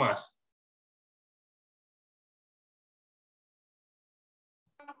más? ¿Quién más?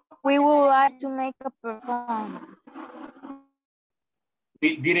 We would like to make a performance.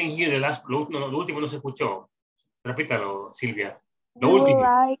 We didn't hear the last, lo último no se escuchó. Repítalo, Silvia. We would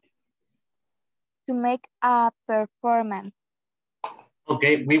like to make a performance.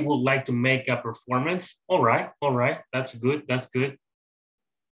 Okay, we would like to make a performance. All right. That's good.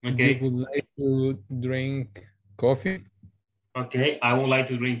 Okay. You would like to drink coffee? Okay, I would like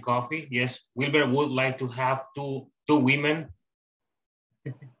to drink coffee. Yes, Wilber would like to have two women.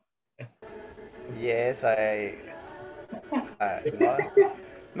 Yes,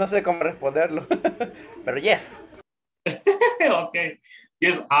 no sé cómo responderlo, pero yes. Okay.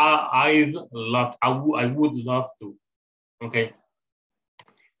 Yes, I would love to. Okay.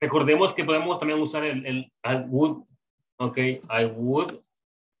 Recordemos que podemos también usar el I would. Okay, I would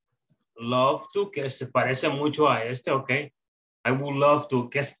love to, que se parece mucho a este, okay. I would love to,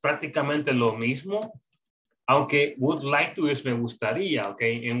 que es prácticamente lo mismo, aunque would like to es me gustaría,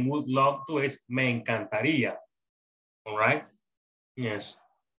 okay, and would love to es me encantaría. All right? Yes.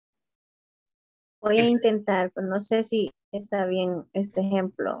 Voy a intentar, pero no sé si está bien este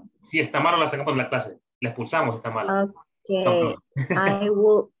ejemplo. Si está malo, la sacamos de la clase. La expulsamos, está malo. Okay. I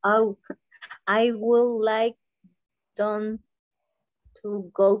would like Don to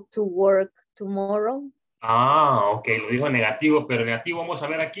go to work tomorrow. Ok, lo dijo negativo, pero negativo vamos a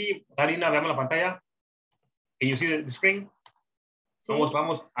ver aquí. Karina, veamos la pantalla. Can you see the screen? Sí.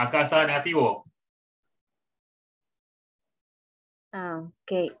 Vamos, acá está negativo.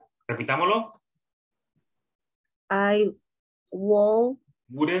 Ok. Repitámoslo. I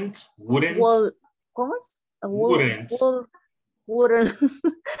wouldn't. ¿Cómo es? Wouldn't.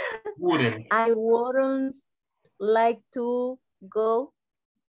 I wouldn't like to go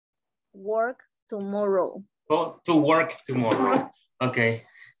work tomorrow. Go to work tomorrow. Okay.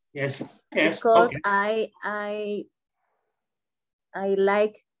 Yes. Because okay. I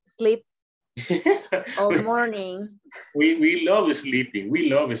like sleep all morning. We love sleeping.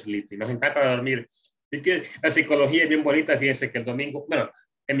 Nos encanta dormir. Y que la psicología es bien bonita. Fíjense que el domingo, bueno,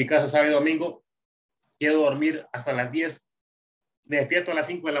 en mi caso, sábado y domingo, quiero dormir hasta las 10. Me despierto a las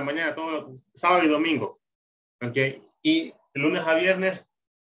 5 de la mañana, todo sábado y domingo. Okay. Y el lunes a viernes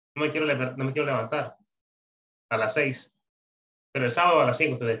no me quiero levantar a las 6. Pero el sábado a las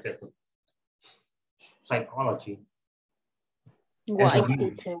 5 estoy despierto. Psychology.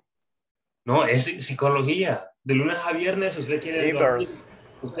 No, es psicología. De lunes a viernes usted quiere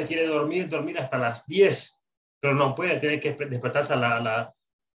dormir hasta las 10. Pero no puede, tiene que despertarse a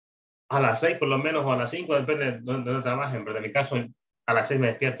las 6 por lo menos o a las 5, depende de donde trabajen. Pero en mi caso, a las 6 me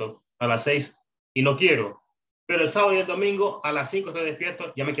despierto, a las 6 y no quiero. Pero el sábado y el domingo a las 5 estoy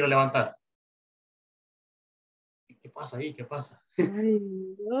despierto, ya me quiero levantar. ¿Qué pasa ahí? ¿Qué pasa? Ay,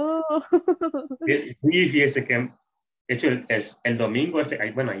 no. Y fíjese que, de hecho, el domingo,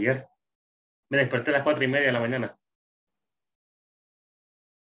 ayer, me desperté a las 4:30 de la mañana.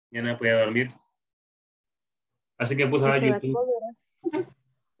 Ya no podía dormir. Así que puse a ver YouTube.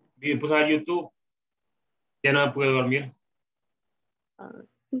 Y puse a ver YouTube. Ya no me pude dormir.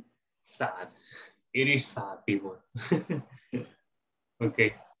 Sad. It is sad, people.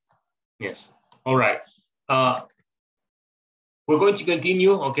 Okay. Yes. All right. We're going to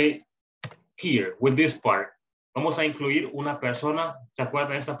continue, okay, here with this part. Vamos a incluir una persona. ¿Se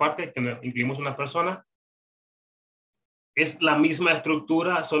acuerdan de esta parte? Que incluimos una persona. Es la misma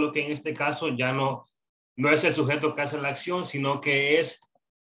estructura, solo que en este caso ya no es el sujeto que hace la acción, sino que es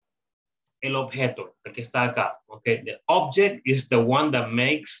el objeto, el que está acá. Okay. The object is the one that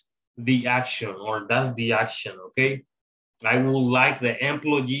makes the action or does the action. Okay. I would like the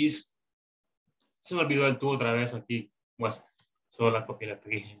employees Se me olvidó el tú otra vez aquí. Pues, solo la copié y la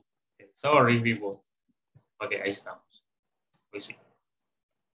pegué. Sorry, people. Ok, ahí estamos. Pues sí.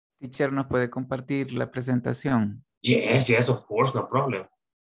 Teacher, ¿nos puede compartir la presentación? Yes, yes, of course, no problem.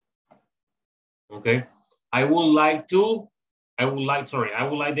 Okay. I would like the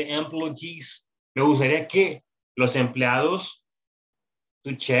employees. Me gustaría que los empleados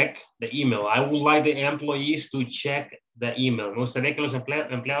to check the email. I would like the employees to check the email. Me gustaría que los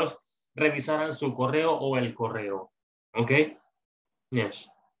empleados revisaran su correo o el correo. Okay. Yes.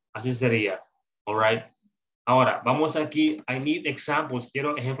 Así sería. All right. Ahora, vamos aquí. I need examples.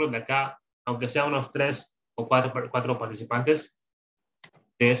 Quiero ejemplos de acá, aunque sean unos 3 o 4 participantes.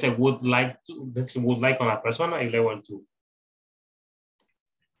 De ese would like con la persona y luego el to.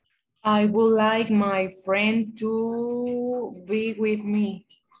 I would like my friend to be with me.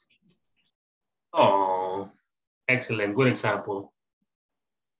 Oh, excellent. Good example.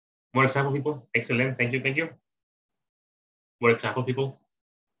 More example, people. Excellent. Thank you. Thank you. More example, people.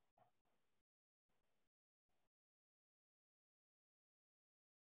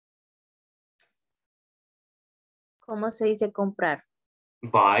 ¿Cómo se dice comprar?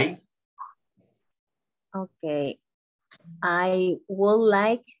 Buy. Okay. I would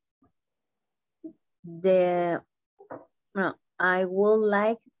like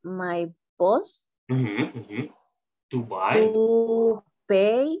my boss To buy. to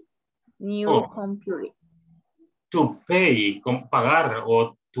pay new computer. To pay, pagar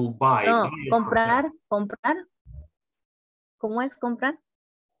o to buy. No, comprar. ¿Cómo es comprar?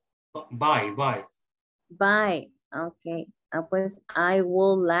 Buy. Buy. Okay. Pues I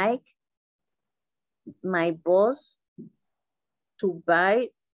would like my boss to buy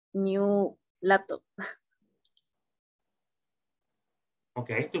new laptop.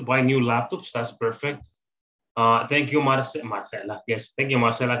 Okay, to buy new laptops. That's perfect. Thank you, Marcela. Yes, thank you,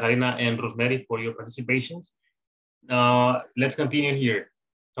 Marcela, Karina, and Rosemary for your participations. Let's continue here.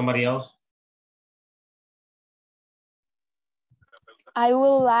 Somebody else? I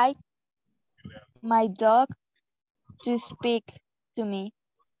would like my dog to speak to me.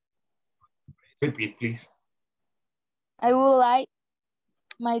 Repeat, please. I would like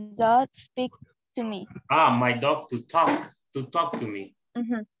my dog to speak to me. My dog to talk to me.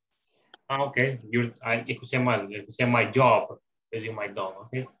 Okay, escuché mal, escuché my job, using my dog,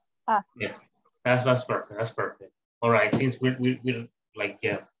 okay? Yes, that's perfect, that's perfect. All right, since we're like,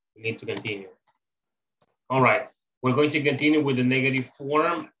 yeah, we need to continue. All right, we're going to continue with the negative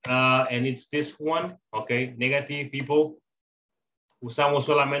form, and it's this one, okay? Negative, people, usamos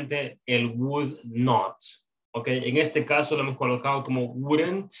solamente el would not, okay? En este caso lo hemos colocado como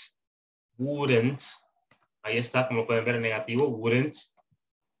wouldn't, ahí está, como pueden ver, negativo, wouldn't.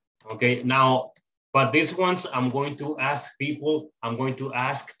 Okay, now, but these ones I'm going to ask people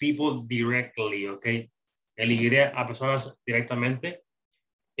directly, okay? Elegiré a personas directamente.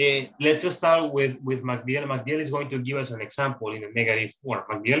 Let's just start with MacDiel. MacDiel is going to give us an example in the negative form.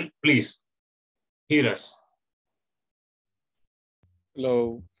 MacDiel, please, hit us.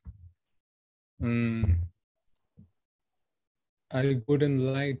 Hello. I wouldn't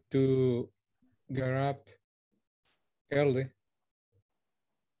like to get up early.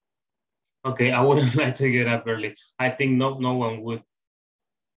 Okay, I wouldn't like to get up early. I think no one would.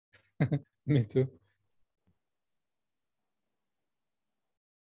 Me too.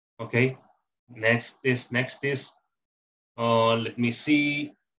 Okay, next is, let me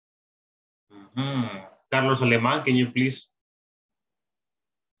see. Carlos Alemán, can you please?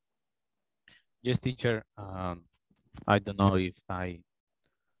 Yes, teacher. I don't know if I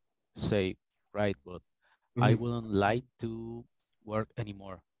say right, but I wouldn't like to work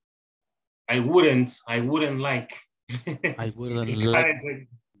anymore. I wouldn't like. I wouldn't like to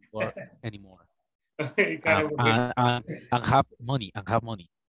work anymore. And have money.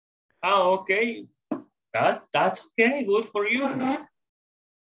 Oh, okay. That's okay. Good for you.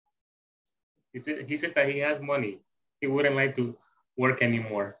 He says that he has money. He wouldn't like to work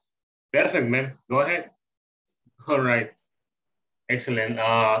anymore. Perfect, man. Go ahead. All right. Excellent.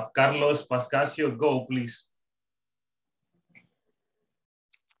 Carlos Pascasio, go, please.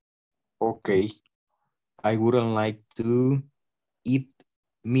 Okay. I wouldn't like to eat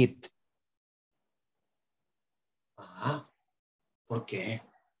meat. ¿Por qué?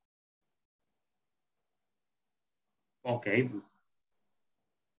 Okay.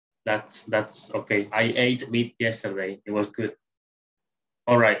 That's okay. I ate meat yesterday. It was good.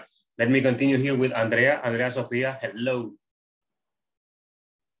 All right. Let me continue here with Andrea. Andrea Sofia, hello.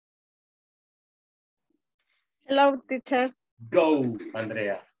 Hello, teacher. Go,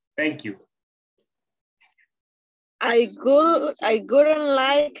 Andrea. Thank you. I wouldn't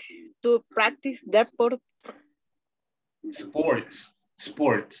like to practice Sports.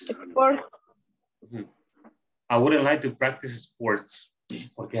 Sport. I wouldn't like to practice sports.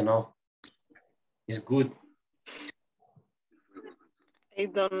 ¿Por qué no? It's good. I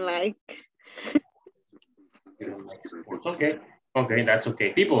don't like. You don't like sports. Okay. Okay, that's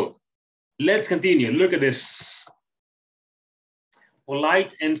okay. People, let's continue. Look at this.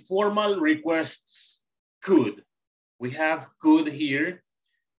 Polite and formal requests could. We have could here.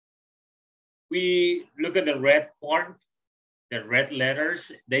 We look at the red part, the red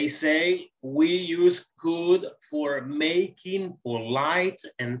letters. They say we use could for making polite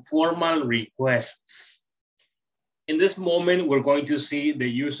and formal requests. In this moment, we're going to see the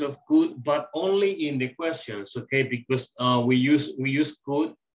use of could, but only in the questions, okay? Because we use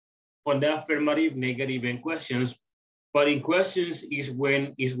could for the affirmative, negative, and questions. But in questions is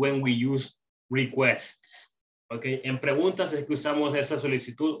when we use requests, okay? En preguntas es que usamos esa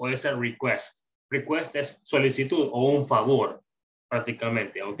solicitud o esa request. Request es solicitud o un favor,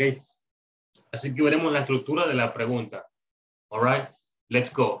 prácticamente, okay? Así que veremos la estructura de la pregunta. All right, let's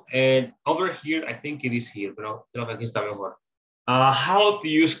go. And over here, I think it is here, pero creo que aquí está mejor. How to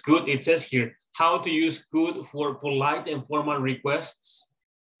use could, it says here, how to use could for polite and formal requests.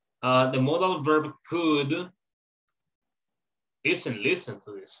 The modal verb could, listen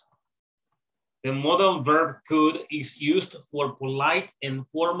to this. The modal verb could is used for polite and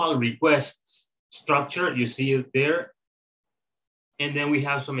formal requests. Structure, you see it there. And then we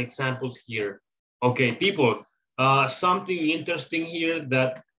have some examples here. Okay, people, something interesting here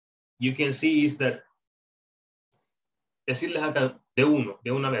that you can see is that, decirles acá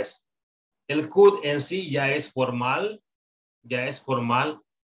de una vez. El could en sí ya es formal,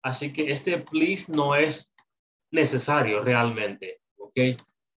 así que este please no es necesario realmente, ¿ok?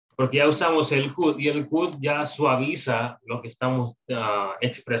 Porque ya usamos el could y el could ya suaviza lo que estamos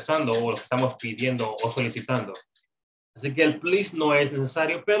expresando o lo que estamos pidiendo o solicitando. Así que el please no es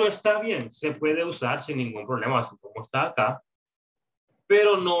necesario, pero está bien, se puede usar sin ningún problema, así como está acá,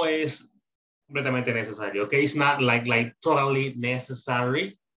 pero no es completamente necesario, ¿ok? It's not like totally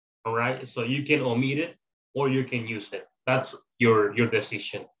necessary, all right? So you can omit it or you can use it. That's your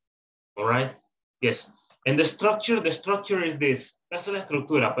decision, all right? Yes. And the structure is this. Esa es la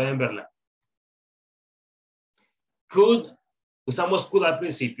estructura, pueden verla. Could, usamos could al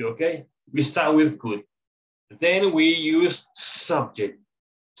principio, okay? We start with could. Then we use subject,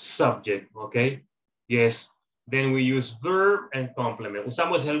 okay? Yes. Then we use verb and complement.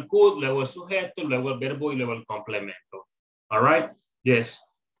 Usamos el could, luego el sujeto, luego el verbo y luego el complemento. All right? Yes.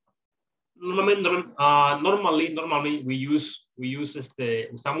 Normally we use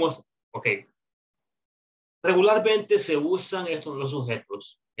usamos, okay. Regularmente se usan estos dos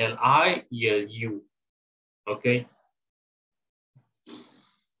sujetos, el I y el you, ¿ok?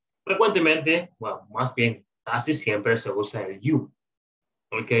 Frecuentemente, bueno, más bien, casi siempre se usa el you,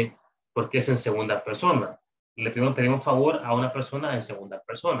 ¿ok? Porque es en segunda persona. Le pedimos favor a una persona en segunda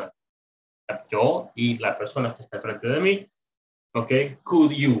persona. Yo y la persona que está frente de mí, ¿ok?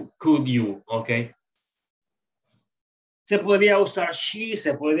 Could you, ¿ok? Se podría usar she,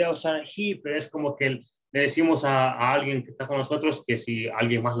 se podría usar he, pero es como que le decimos a alguien que está con nosotros que si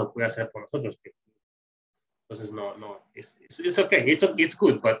alguien más lo puede hacer por nosotros. Entonces, no, it's okay, it's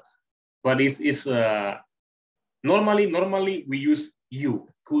good, but it's normally we use you,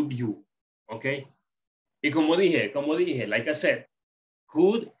 could you, okay? Y como dije, like I said,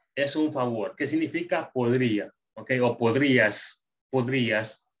 could es un favor, que significa podría, okay? O podrías.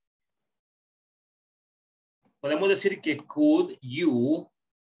 Podemos decir que could you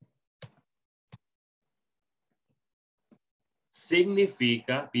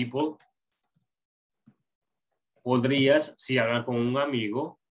significa, people, podrías, si hablan con un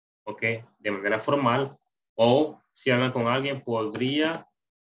amigo, ok, de manera formal, o si hablan con alguien, podría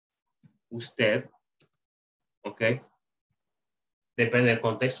usted, ok, depende del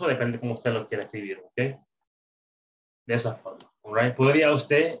contexto, depende de cómo usted lo quiera escribir, ok, de esa forma, all right, podría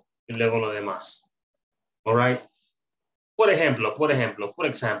usted y luego lo demás, all right. Por ejemplo, for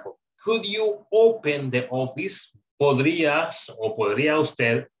example, could you open the office? ¿Podrías o podría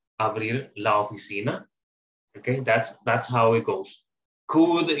usted abrir la oficina? Okay, that's how it goes.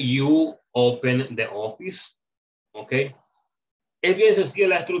 Could you open the office? Okay. Es bien sencilla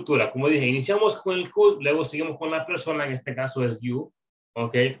la estructura. Como dije, iniciamos con el could, luego seguimos con la persona, en este caso es you.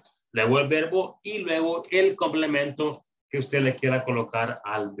 Okay. Luego el verbo y luego el complemento que usted le quiera colocar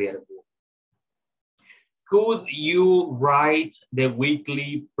al verbo. Could you write the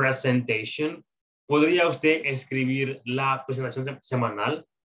weekly presentation? ¿Podría usted escribir la presentación semanal?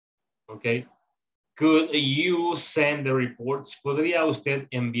 Okay. Could you send the reports? ¿Podría usted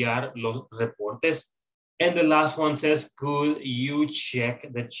enviar los reportes? And the last one says, could you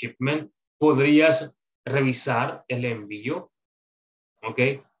check the shipment? ¿Podrías revisar el envío?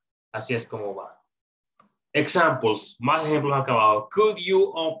 Ok, así es como va. Examples, más ejemplos acabados. Could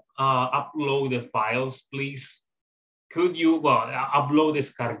you upload the files, please? Could you, upload,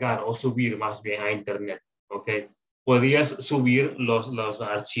 descargar o subir más bien a internet, ok. ¿Podrías subir los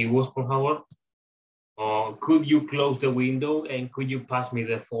archivos, por favor? Or could you close the window and could you pass me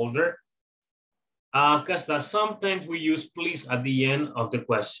the folder? Acá está. Sometimes we use please at the end of the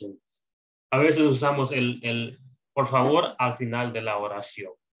question. A veces usamos el por favor al final de la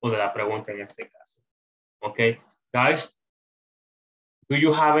oración o de la pregunta en este caso. Okay, guys, do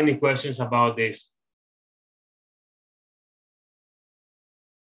you have any questions about this?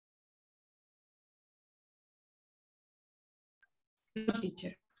 No,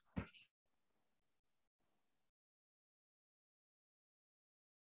 teacher.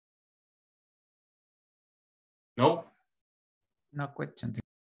 No? No question.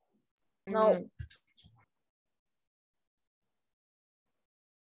 No.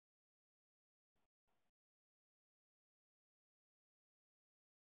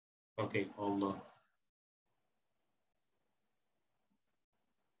 Okay, hold on.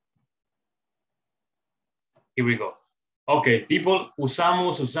 Here we go. Okay, people,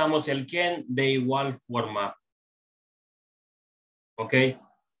 usamos el can de igual forma. Okay.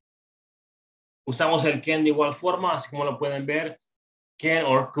 Usamos el can de igual forma, así como lo pueden ver. Can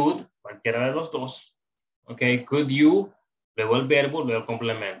or could, cualquiera de los dos. Okay, could you, luego el verbo, luego el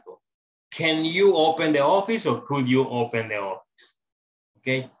complemento. Can you open the office or could you open the office?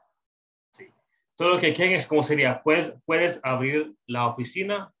 Okay. Sí. Todo lo que can es como sería, puedes abrir la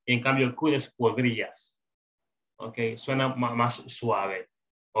oficina, y en cambio could es podrías. Ok, suena más suave.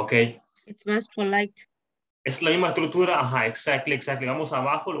 Ok. It's más polite. Es la misma estructura. Ajá, exactly. Vamos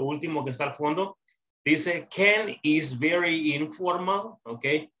abajo, lo último que está al fondo. Dice, can is very informal. Ok.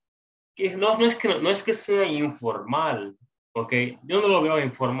 No es que sea informal. Ok. Yo no lo veo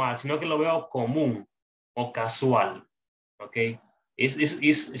informal, sino que lo veo común o casual. Ok.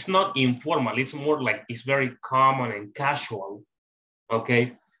 It's not informal. It's more like it's very common and casual. Ok.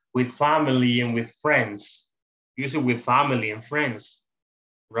 With family and with friends. Usually with family and friends,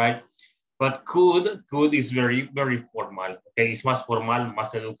 right? But could is very, very formal. Okay, it's más formal,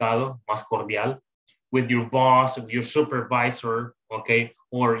 más educado, más cordial. With your boss, with your supervisor, okay,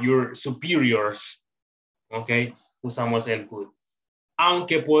 or your superiors, okay, usamos el could.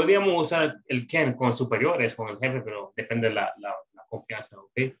 Aunque podríamos usar el can con superiores, con el jefe, pero depende de la confianza,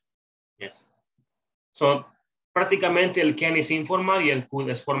 okay? Yes. So, prácticamente el can es informal y el could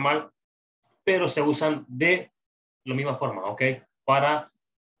es formal, pero se usan de la misma forma, ¿ok? Para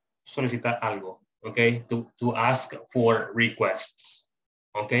solicitar algo, ¿ok? To ask for requests,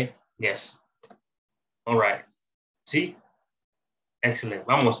 ¿ok? Yes. All right. ¿Sí? Excellent.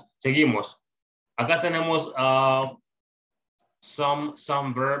 Vamos, seguimos. Acá tenemos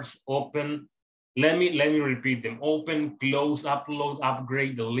some verbs. Open. Let me repeat them. Open, close, upload,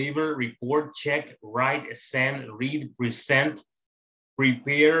 upgrade, deliver, report, check, write, send, read, present,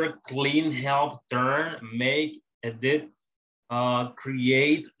 prepare, clean, help, turn, make, edit,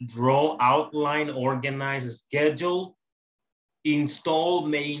 create, draw, outline, organize, schedule, install,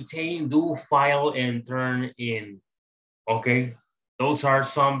 maintain, do, file, and turn in. Okay, those are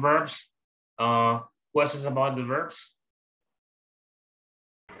some verbs. Questions about the verbs?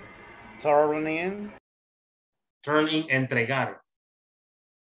 Turn in. Turn in, entregar.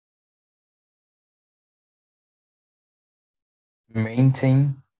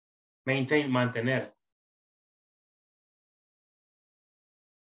 Maintain. Maintain, mantener.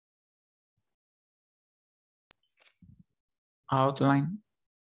 Outline.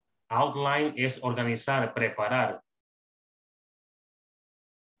 Outline es organizar, preparar.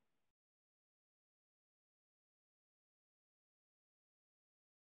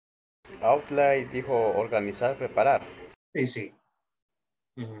 Outline dijo organizar, preparar. Sí, sí.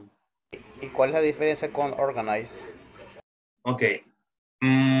 ¿Y cuál es la diferencia con organize? Ok.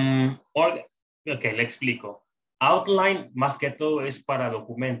 Ok, le explico. Outline, más que todo, es para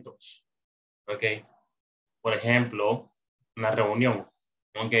documentos. Ok. Por ejemplo, una reunión.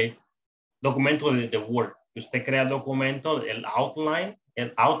 Ok. Documento de Word. Usted crea el documento, el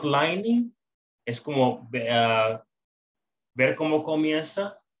outlining es como ver cómo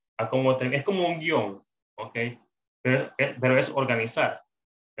comienza a cómo termina. Es como un guión. Ok. Pero es organizar.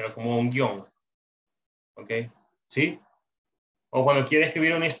 Pero como un guión. Ok. ¿Sí? O cuando quiere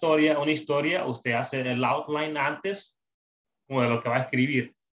escribir una historia, usted hace el outline antes como de lo que va a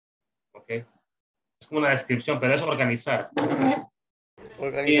escribir. ¿Ok? Es una descripción, pero es organizar.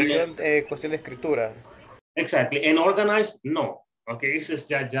 Organización, cuestión de escritura. Exactly. En organize, no. Ok, eso es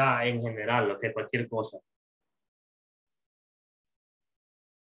ya en general, ok, cualquier cosa.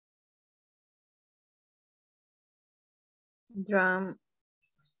 Drum,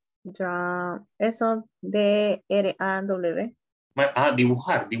 eso D-R-A-W.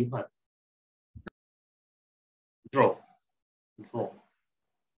 Dibujar. Draw.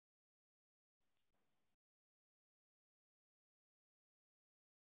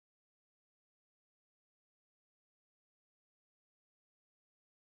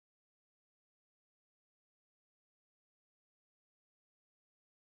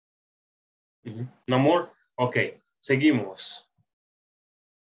 No more. Ok, seguimos.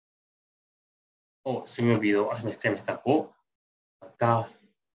 Oh, se me olvidó. Ay, me escapó. Acá.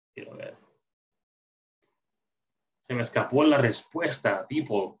 Quiero ver. Se me escapó la respuesta,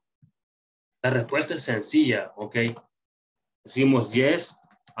 people. La respuesta es sencilla, ok. Decimos yes,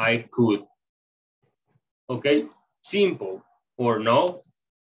 I could. Ok, simple or no.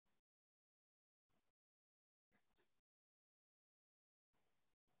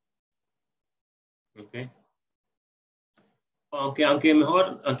 Ok. Aunque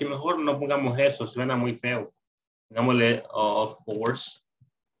mejor no pongamos eso, suena muy feo. Pongámosle, of course.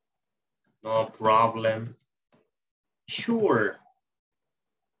 No problem. Sure.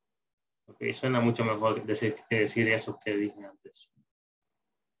 Ok, suena mucho mejor que decir eso que dije antes.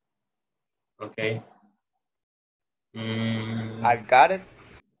 Ok. I've got it.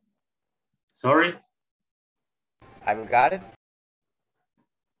 Sorry. I've got it.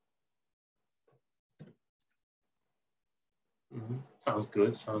 Sounds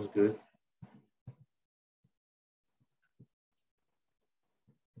good.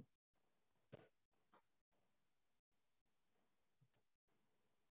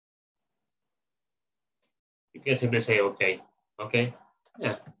 You can simply say okay. Okay.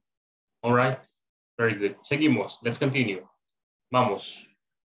 Yeah. All right. Very good. Seguimos. Let's continue. Vamos.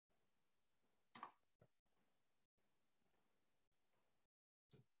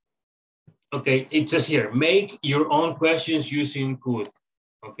 Okay, it says here, make your own questions using could.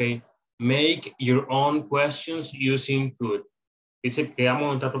 Okay, make your own questions using could. Dice que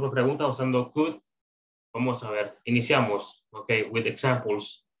vamos a entrar propias preguntas usando could. Vamos a ver, iniciamos. Okay, with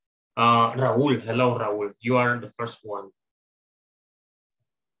examples. Raúl, hello Raúl, you are the first one.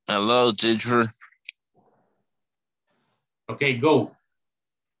 Hello, teacher. Okay, go.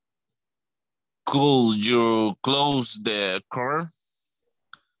 Could you close the car?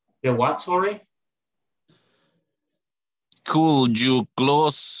 The what, sorry? Could you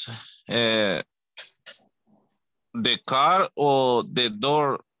close the car or the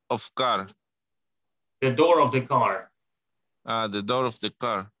door of car? The door of the car. The door of the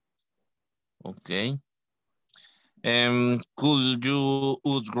car. Okay. Could you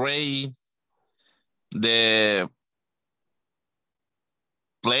upgrade the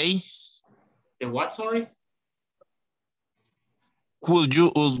play? The what, sorry? Could you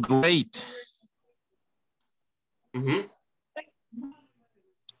upgrade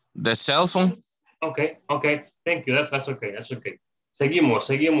the cell phone? Okay. Thank you. That's okay. Seguimos.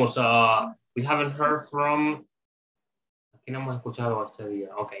 We haven't heard from. Aquí no hemos escuchado este día.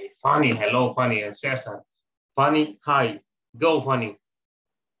 Okay. Fanny, hello, Fanny, and Cesar. Fanny, hi. Go, Fanny.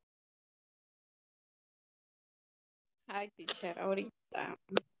 Hi, teacher. Ahorita.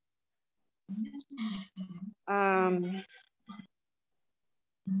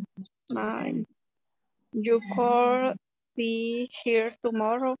 You could be here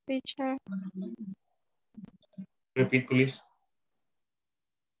tomorrow, teacher. Repeat, please.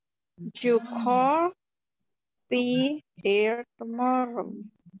 You could be here tomorrow.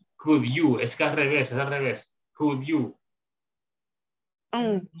 Could you? Es que al revés. Could you?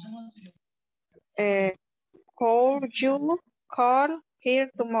 Could you call here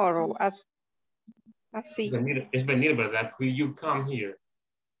tomorrow? Así. Es venir, ¿verdad? Could you come here?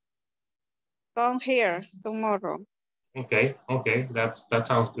 Come here tomorrow. Okay. That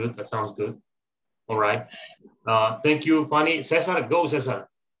sounds good. All right. Thank you, Fanny. Cesar, go, Cesar.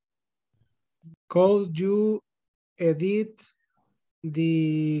 Could you edit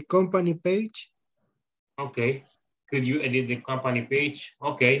the company page? Okay. Could you edit the company page?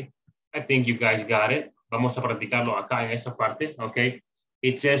 Okay. I think you guys got it. Vamos a practicarlo acá en esta parte. Okay.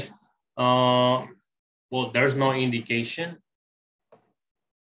 It says, well, there's no indication.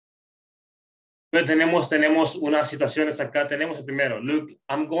 Pero tenemos unas situaciones acá. Tenemos el primero. Look,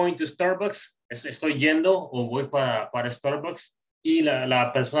 I'm going to Starbucks. Estoy yendo o voy para Starbucks. Y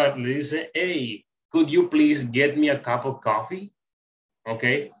la persona le dice, hey, could you please get me a cup of coffee?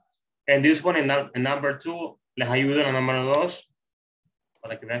 Okay. And this one in number 2, les ayudo en la número 2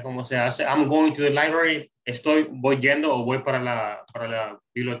 para que vean cómo se hace. I'm going to the library. Voy yendo o voy para la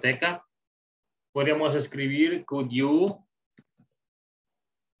biblioteca. Podríamos escribir, could you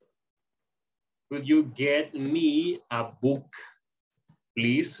get me a book,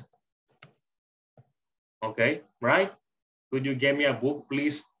 please? Okay, right? Could you get me a book,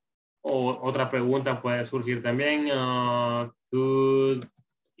 please? O otra pregunta puede surgir también. Could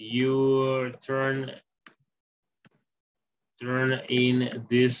you turn in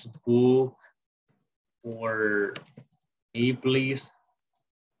this book for me, please?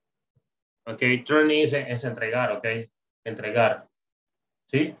 Okay, turn in es entregar, okay? Entregar.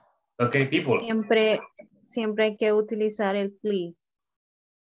 ¿Sí? Okay, people. Siempre hay que utilizar el please.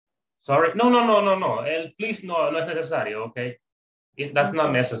 Sorry. No. El please no es necesario, okay? That's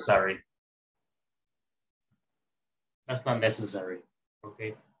not necessary. That's not necessary,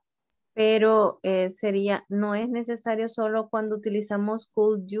 okay? Pero no es necesario solo cuando utilizamos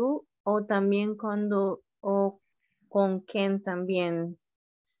could you o también o con can también.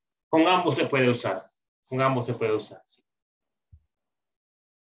 Con ambos se puede usar. Con ambos se puede usar. Sí.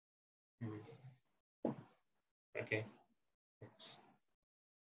 Okay.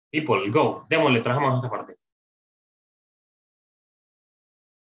 People, go. Démosle, trabajamos esta parte.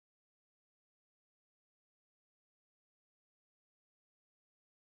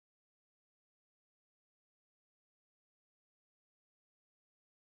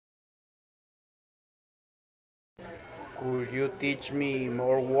 Could you teach me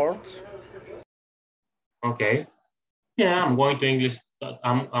more words? Okay. Yeah, I'm going to English.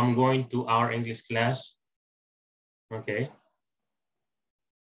 I'm going to our English class. Okay.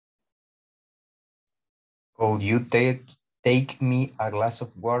 Could you take me a glass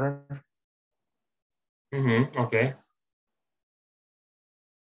of water? Okay.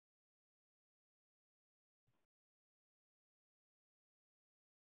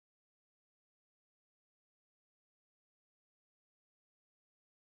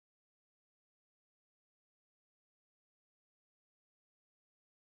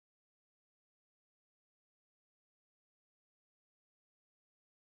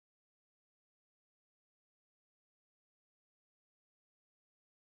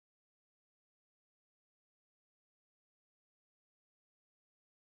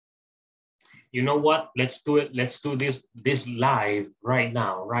 You know what? Let's do it. Let's do this live right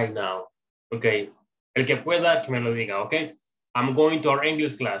now. Okay. El que pueda, que me lo diga, okay? I'm going to our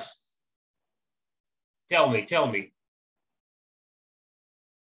English class. Tell me.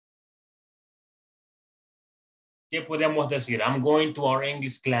 ¿Qué podemos decir? I'm going to our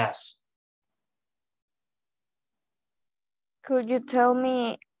English class. Could you tell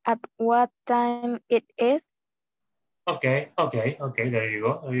me at what time it is? Okay. There you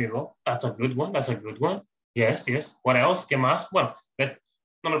go. That's a good one. Yes. What else? ¿Qué más? Well,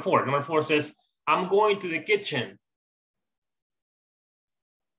 number 4. Number 4 says, I'm going to the kitchen.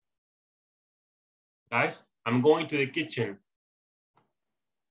 Guys, I'm going to the kitchen.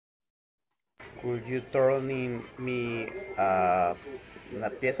 Could you turn in me una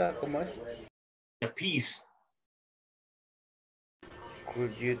pieza? ¿Cómo es? A piece.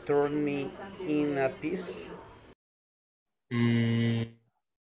 Could you turn me in a piece?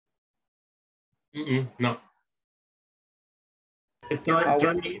 No.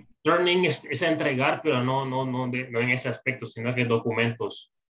 Turning es entregar, pero no en ese aspecto, sino que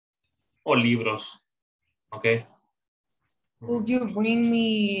documentos o libros. Okay. Could you bring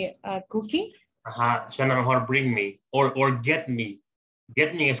me a cookie? Ajá, suena mejor bring me or get me.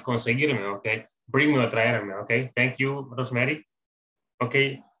 Get me es conseguirme, okay? Bring me o traerme, okay? Thank you, Rosemary.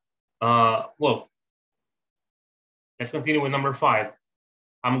 Okay. Well, let's continue with number 5.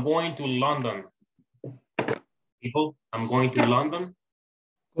 I'm going to London. People, I'm going to London.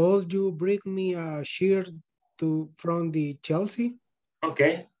 Could you bring me a shirt from the Chelsea?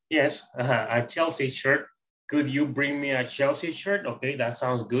 Okay, yes, a Chelsea shirt. Could you bring me a Chelsea shirt? Okay, that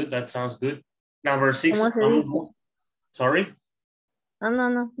sounds good. Number 6. Sorry?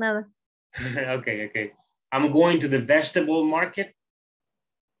 No, nada. Okay. I'm going to the vegetable market.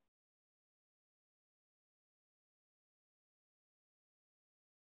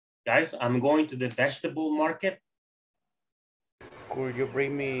 Guys, I'm going to the vegetable market. Could you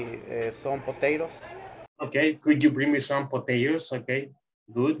bring me some potatoes? Okay, could you bring me some potatoes? Okay,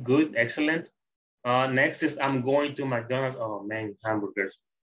 good, excellent. Next is I'm going to McDonald's. Oh man, hamburgers.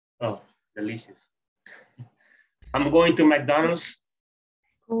 Oh, delicious. I'm going to McDonald's.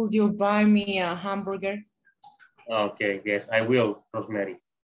 Could you buy me a hamburger? Okay, yes, I will, Rosemary.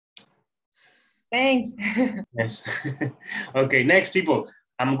 Thanks. Yes. Okay, next people.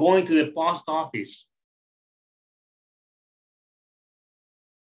 I'm going to the post office.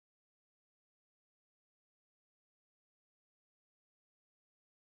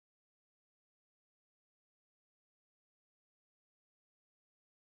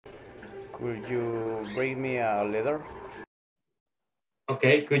 Could you bring me a letter?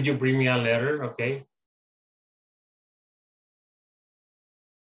 Okay, could you bring me a letter? Okay.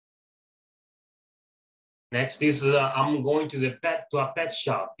 Next is I'm going to a pet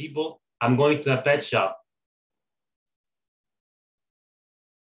shop. People, I'm going to a pet shop.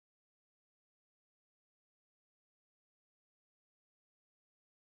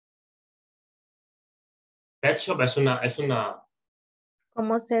 Pet shop es una.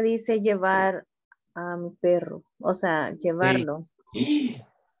 ¿Cómo se dice llevar a mi perro? O sea, llevarlo.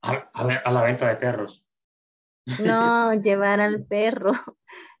 A la venta de perros. No, llevar al perro.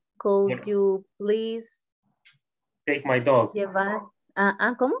 Could you please Take my dog. llevar?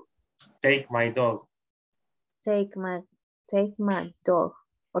 ¿Cómo? Take my dog. Take my dog.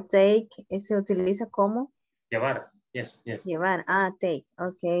 O take, se utiliza como Llevar. Yes, yes. llevar. Take.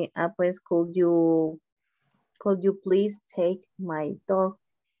 Okay. Pues could you please take my dog?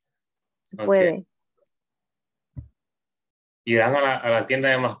 Se puede. Irán a la tienda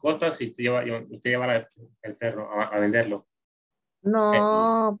de mascotas y usted lleva el perro a venderlo.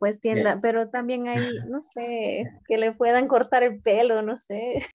 No, pues tienda, pero también hay, no sé, que le puedan cortar el pelo, no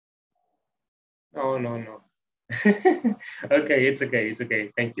sé. No. Okay, it's okay.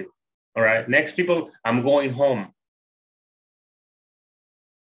 Thank you. All right, next people, I'm going home.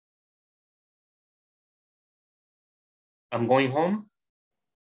 I'm going home.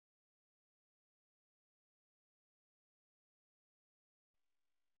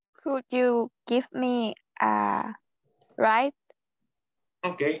 Could you give me a ride?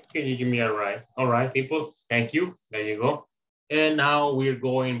 Okay, can you give me a ride? All right, people, thank you. There you go. And now we're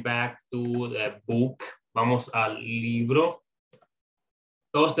going back to the book. Vamos al libro.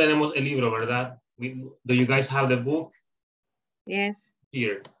 Todos tenemos el libro, ¿verdad? Do you guys have the book? Yes.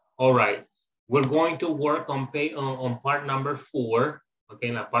 Here. All right. We're going to work on part number 4. Okay,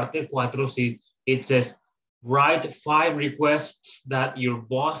 en la parte 4, see, it says, write 5 requests that your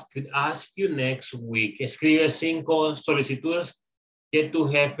boss could ask you next week. Escribe 5 solicitudes que tu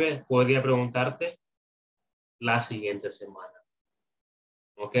jefe podría preguntarte la siguiente semana.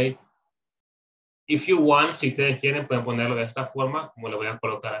 Ok. If you want, si ustedes quieren, pueden ponerlo de esta forma, como lo voy a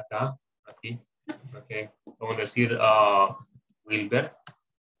colocar acá, aquí. Ok. Vamos a decir, Wilber.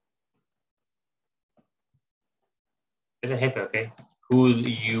 Es el jefe, ok. Could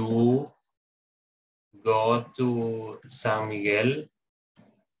you go to San Miguel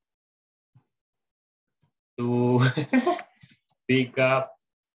to pick up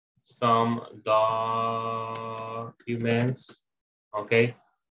some documents? Okay.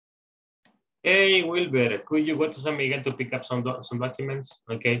 Hey, Wilber, could you go to San Miguel to pick up some documents?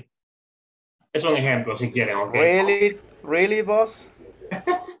 Okay. Es un ejemplo, si quieren, okay. Really, boss?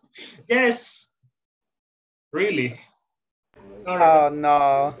 Yes. Really. Oh,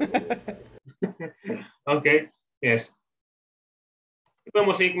 no. Okay, yes.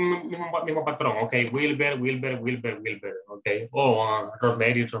 Podemos seguir mismo patrón, ok. Wilber, ok.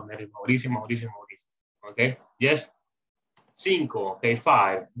 Rosemary, Mauricio, ok. Yes. 5, ok.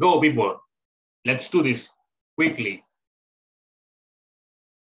 5. Go, people. Let's do this quickly.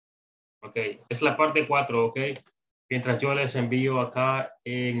 Ok, es la parte 4, ok. Mientras yo les envío acá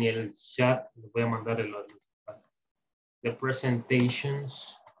en el chat, les voy a mandar the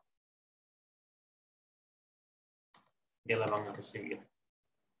presentations. Ya la van a recibir.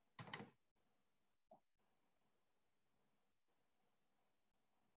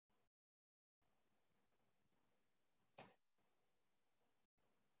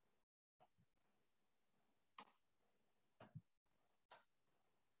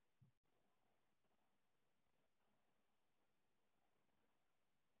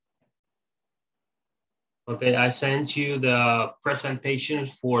 Okay, I sent you the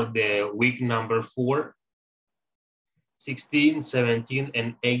presentations for the week number 4, 16, 17,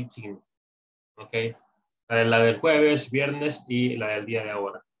 and 18. Okay, la del jueves, viernes y la del día de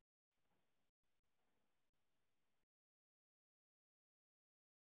ahora.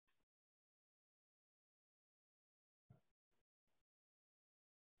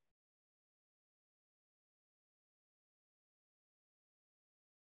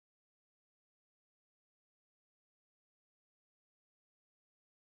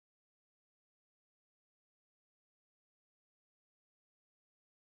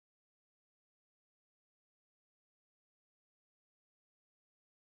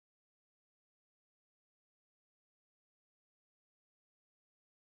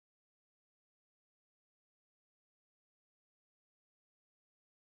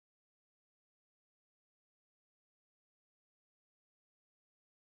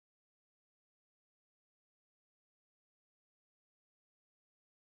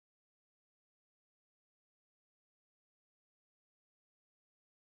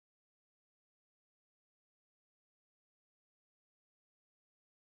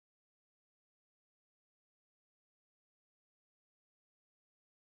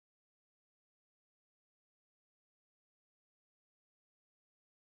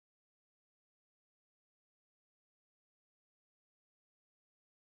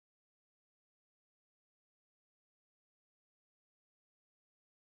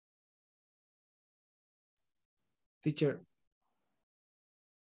 Teacher,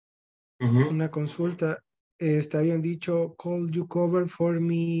 Mhm. una consulta. Está bien dicho, call you cover for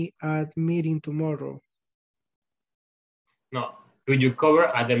me at meeting tomorrow. No, could you cover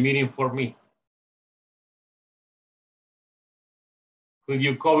at the meeting for me? Could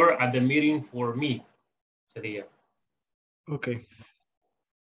you cover at the meeting for me? Sería. Ok.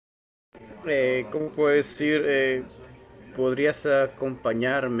 ¿Cómo puedo decir? ¿Podrías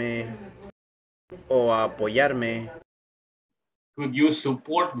acompañarme o apoyarme? Could you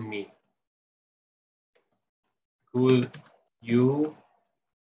support me? Could you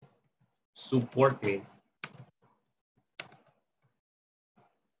support me?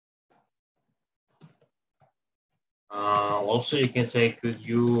 Also, you can say, could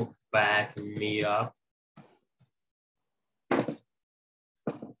you back me up?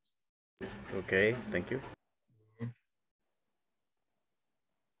 Okay, thank you.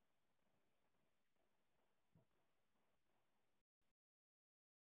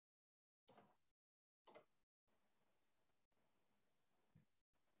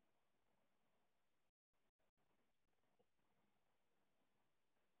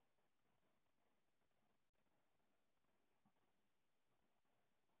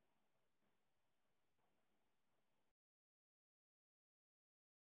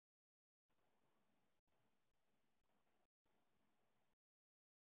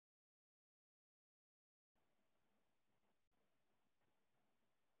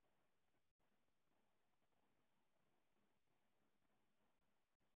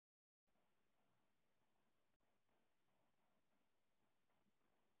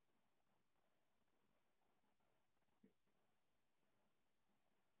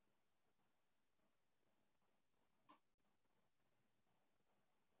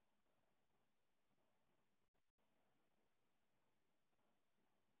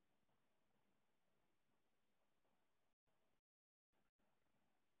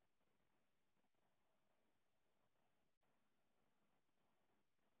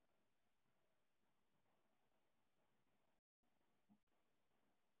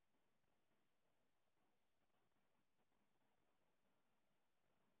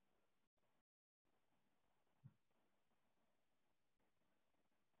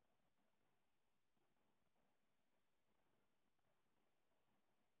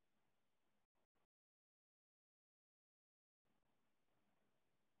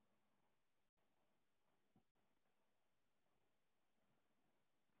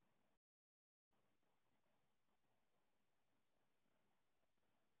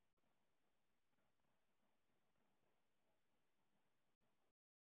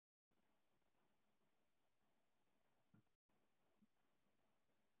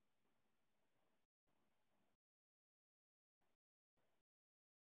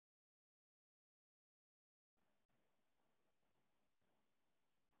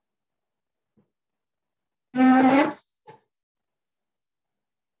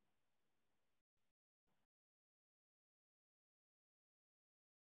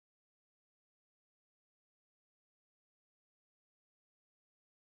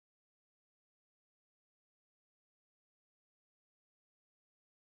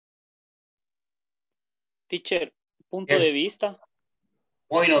 Teacher, punto de Yes. vista.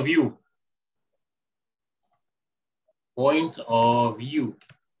 Point of view. Point of view.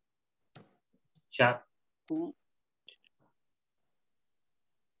 Chat.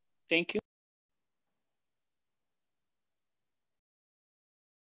 Thank you.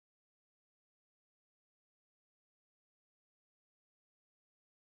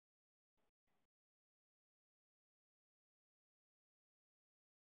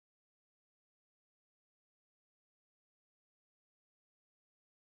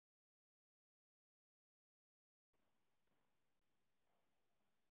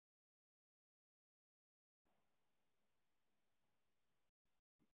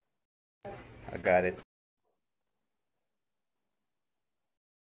 I got it.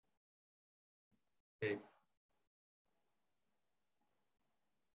 Okay.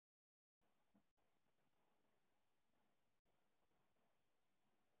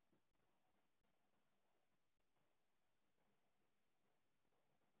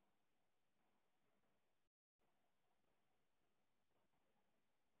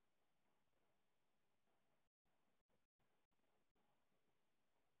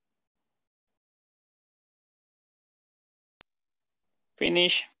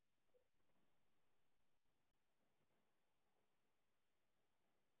 Finish.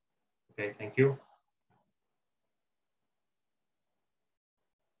 Okay, thank you.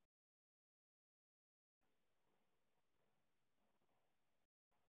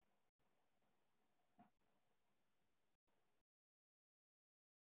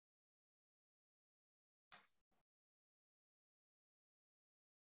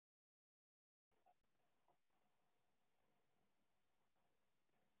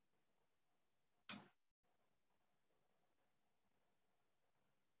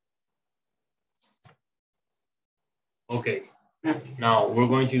 Okay, now we're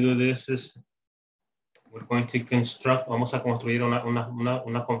going to do this. We're going to construct, vamos a construir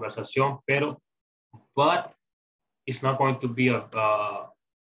una conversación, pero, but it's not going to be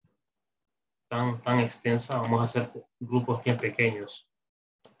tan extensa. Vamos a hacer grupos bien pequeños.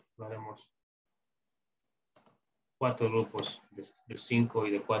 Lo haremos 4 grupos de 5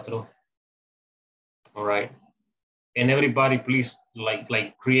 y de 4. All right. And everybody, please,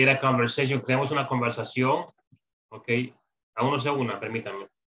 like create a conversation. Creamos una conversación. Okay. A uno se una, permítanme.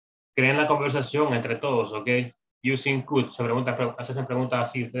 Creen la conversación entre todos, okay? Using could. Se hacen preguntas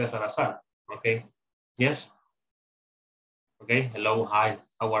así ustedes al azar. Okay. Yes. Okay. Hello, hi,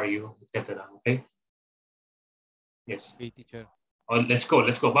 how are you, etc. Okay. Yes. Okay, teacher. Oh, let's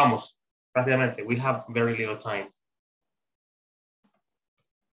go. Vamos. Rápidamente. We have very little time.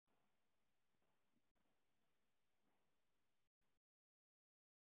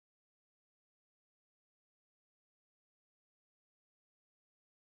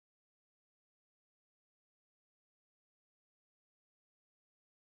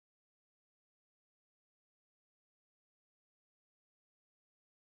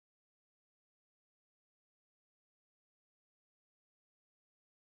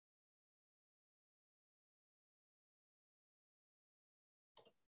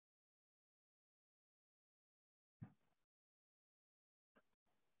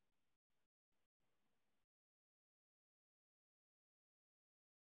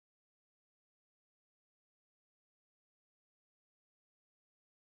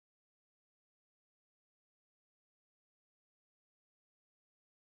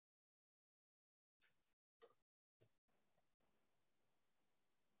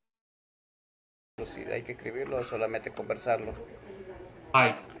 Si hay que escribirlo o solamente conversarlo.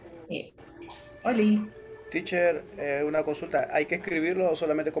 Hi. Oli. Teacher, una consulta. ¿Hay que escribirlo o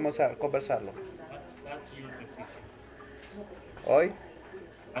solamente conversarlo? That's your decision. ¿Hoy?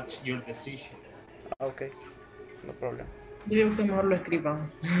 That's your decision. Ok, no problem. Yo digo que mejor lo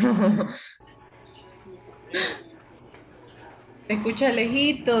escriban. Te escucha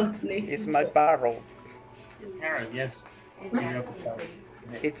lejitos. It's my parrot. Parrot, yes.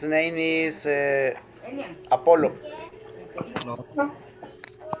 Its name is Apollo.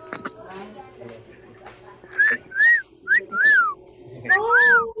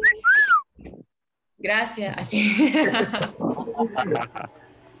 Gracias. Así.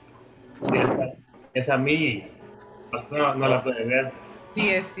 Es a mí. No la puede ver. Sí,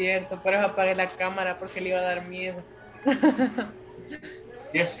 es cierto. Por eso apagué la cámara porque le iba a dar miedo.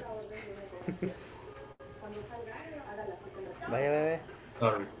 Yes. Vaya, bebé.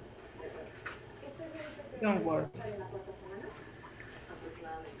 Sorry. Don't worry.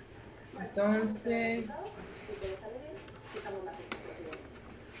 Entonces...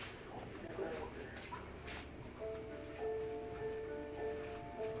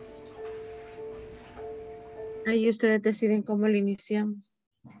 Ahí ustedes deciden cómo lo iniciamos.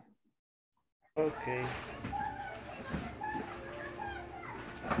 Ok.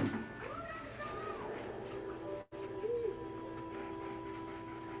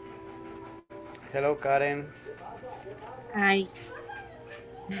 Hello, Karen. Ay.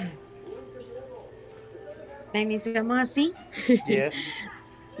 ¿La iniciamos así? Yes.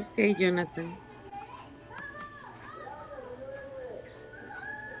 Ok, Jonathan.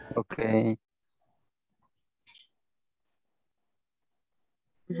 Okay.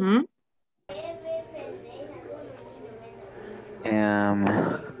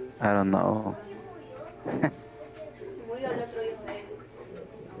 I don't know.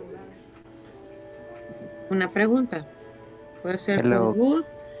 Una pregunta. Puede ser Hello. con Ruth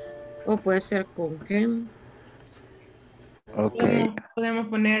o puede ser con Ken. Okay. Podemos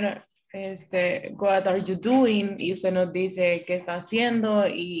poner, what are you doing? Y usted nos dice qué está haciendo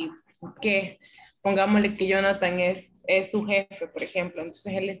y qué. Pongámosle que Jonathan es su jefe, por ejemplo.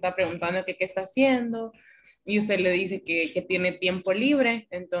 Entonces él le está preguntando qué está haciendo y usted le dice que tiene tiempo libre.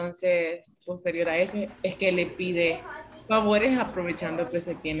 Entonces, posterior a eso, es que le pide favores aprovechando que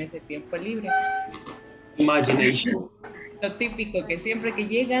se tiene ese tiempo libre. Imagination. Lo típico, que siempre que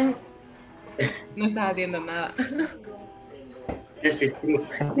llegan, no estás haciendo nada. This is true.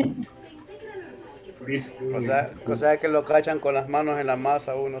 O sea que lo cachan con las manos en la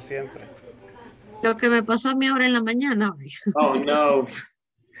masa uno siempre. Lo que me pasó a mí ahora en la mañana. Oh, no.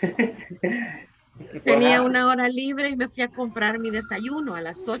 Tenía una hora libre y me fui a comprar mi desayuno a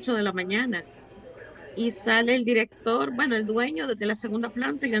las 8 de la mañana. Y sale el director, bueno, el dueño desde la segunda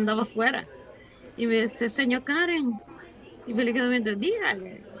planta y yo andaba afuera. Y me dice, señor Karen. Y me le quedo viendo,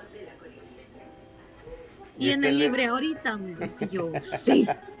 dígale. ¿Tiene libre ahorita? Me dice yo, sí.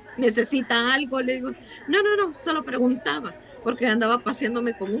 ¿Necesita algo? Le digo, no, solo preguntaba, porque andaba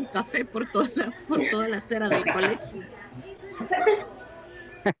paseándome con un café por toda la acera del colegio.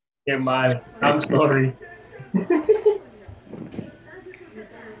 Qué mal. I'm sorry.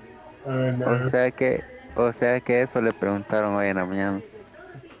 Oh, no. O sea que eso le preguntaron hoy en la mañana.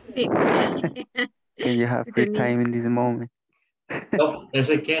 Sí. Can you have free time in this moment? No,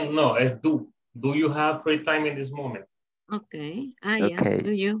 ese que no, es do. Do you have free time in this moment? Okay. Yeah. Okay.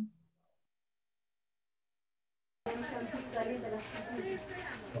 Do you?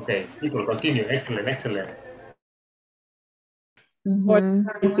 Okay, people, continue. Excellent, excellent.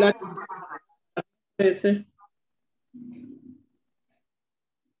 Ese.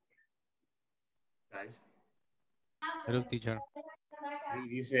 Guys. Hello, teacher. He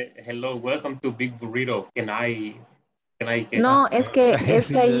dice, hello, welcome to Big Burrito. Can I No, es que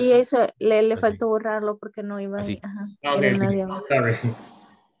Sí, ahí eso le así. faltó borrarlo porque no iba ahí. Así. Ajá. Okay, Era en la de abajo. sorry.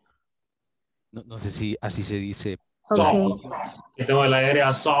 No sé si así se dice. Ok. Que tengo la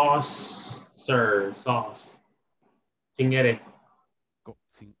área sauce, sir, sauce. ¿Quién eres?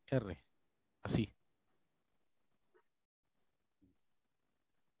 Sin R. Así.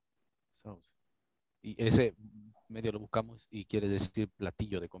 Sauce. Y ese medio lo buscamos y quiere decir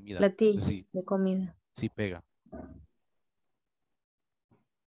platillo de comida. Platillo No sé si, de comida. sí pega.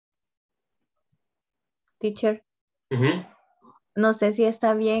 Teacher. No sé si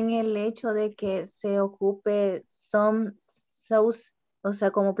está bien el hecho de que se ocupe some sauce, o sea,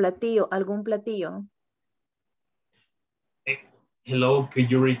 como platillo, algún platillo. Hello, could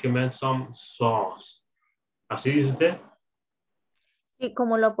you recommend some sauce? ¿Así dice usted? Sí,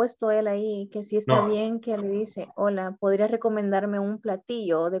 como lo ha puesto él ahí, que sí está No. bien que le dice, hola, ¿podría recomendarme un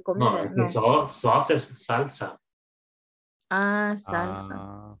platillo de comida? No, sauce es salsa. Ah,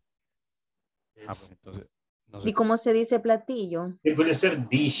 salsa. Pues entonces, no sé ¿Y cómo se dice platillo? Y puede ser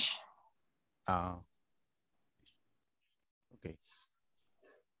dish. Ok.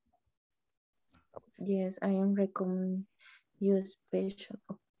 Yes, I am recommend you special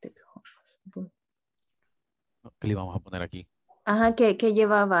of the horse. ¿Qué le vamos a poner aquí? Ajá, ¿qué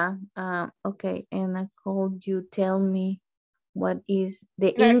llevaba? Ok, and I called you tell me what is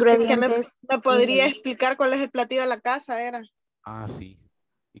the ingredientes. ¿Me podría explicar cuál es el platillo de la casa? Era. Sí.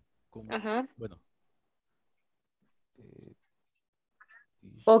 ¿Y cómo? Ajá. Bueno.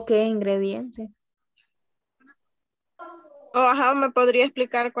 ¿O qué ingredientes? Ajá, ¿me podría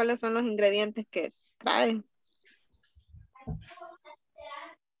explicar cuáles son los ingredientes que trae?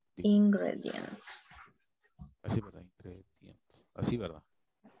 Ingredients. Así, ¿verdad? Ingredientes. Así, ¿verdad?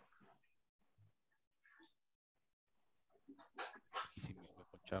 Aquí sí me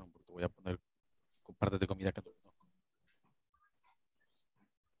poncharon porque voy a poner con partes de comida que no conozco.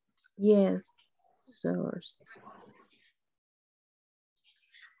 Yes, source.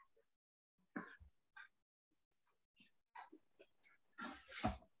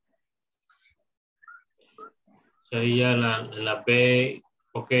 Sería la B.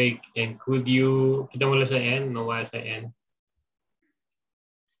 Ok, and could you, quitémosle ese N, no va ese N.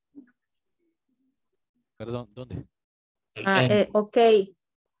 Perdón, ¿dónde? El N. Ok.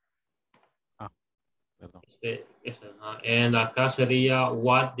 Perdón. En acá sería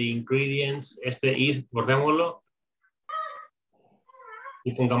what the ingredients, is, borrémoslo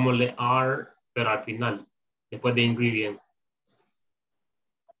y pongámosle are, pero al final, después de ingredient.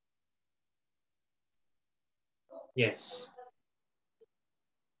 Yes.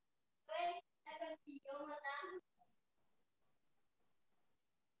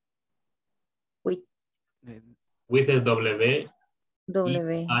 With es W.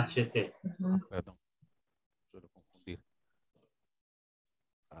 H-T. Perdón. Suelo confundir.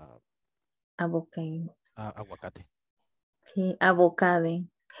 Aguacate. Sí, avocade.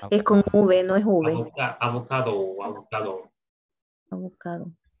 Es con V, no es V. Avocado. Avocado.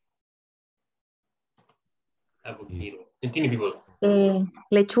 Continue, people.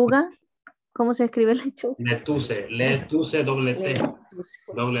 Lechuga. ¿Cómo se escribe lechuga? Lettuce, doble T.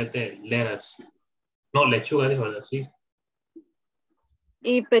 Doble T, lettuce. No, lechuga, dijo, sí.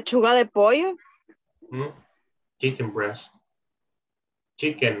 ¿Y pechuga de pollo? Chicken breast.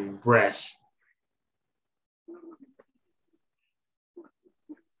 Chicken breast.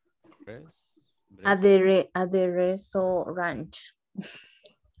 Aderezo ranch.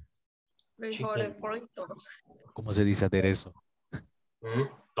 Frijoles fritos. ¿Cómo se dice aderezo?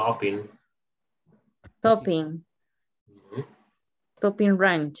 Topping. Topping. Topping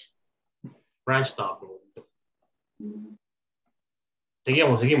ranch. Ranch topping.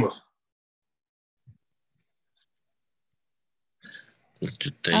 Seguimos.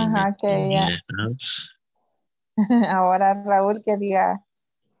 Ajá, que ya. Ahora Raúl quería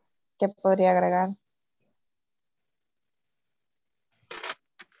 ¿Qué podría agregar?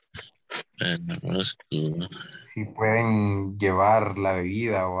 Si pueden llevar la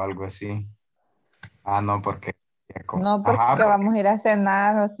bebida o algo así. Ah, no, porque... No, porque Ajá, vamos a ir a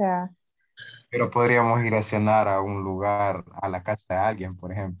cenar, o sea. pero podríamos ir a cenar a un lugar, a la casa de alguien,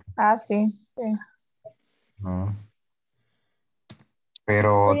 por ejemplo. Ah, sí, sí. Ujú.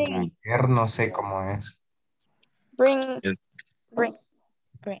 Pero Bring, traer no sé cómo es. bring, bring.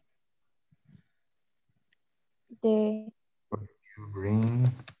 De Bring.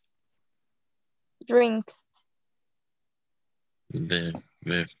 drinks. The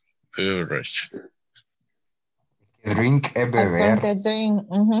beverage. Drink es I call beber. the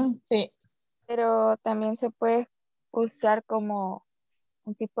drink. Sí. Pero también se puede usar como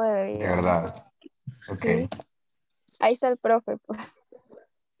un tipo de De bebida. verdad. Ok. Sí. Ahí está el profe, pues,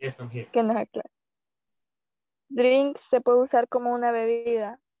 Yes, I'm here. que nos aclara. Drink se puede usar como una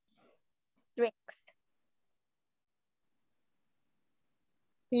bebida. Drinks.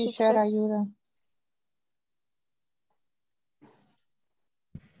 Teacher, ayuda.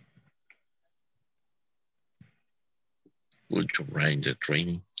 Would you write the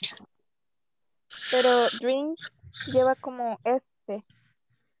drink? Pero drink lleva como este.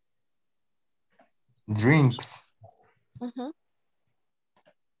 Drinks. Ujú.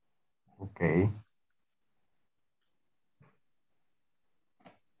 Ok.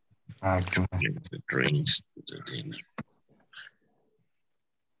 Aquí. The drinks, the dinner.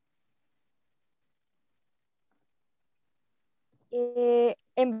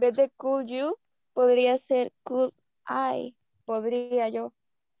 En vez de could you, podría ser could I. Podría yo.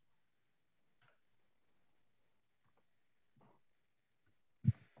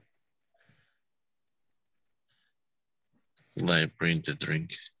 Like bring the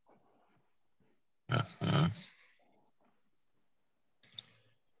drink.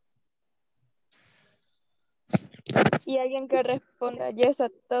 Y alguien que responda yes a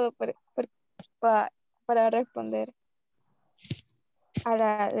todo para responder a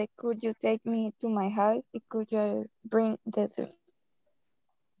la de could you take me to my house y could you bring the drink.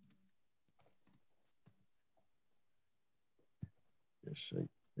 Yes, I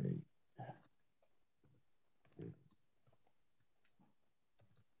say.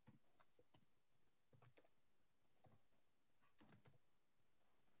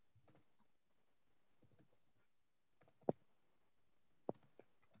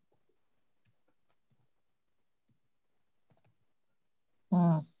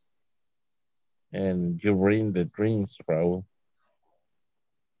 And you bring the drinks, Raúl.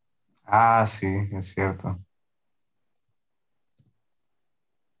 Ah, sí, es cierto.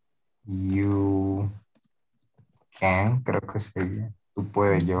 You can, creo que sería. Tú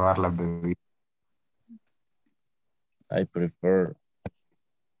puedes llevar la bebida. I prefer.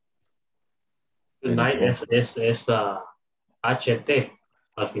 Good night es HT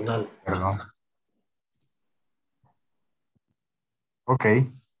al final. Perdón. Ok.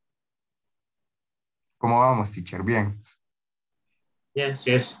 ¿Cómo vamos, teacher? Bien. Yes,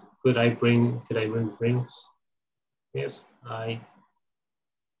 yes. Could I bring drinks? Yes,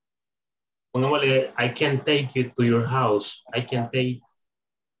 pongámosle, I can take you to your house. I can take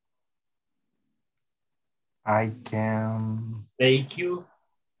you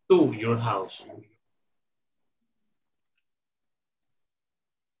to your house.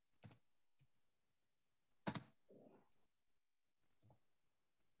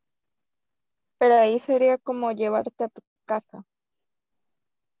 Pero ahí sería como llevarte a tu casa.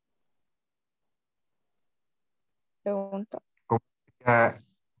 Pregunta. ¿Cómo ya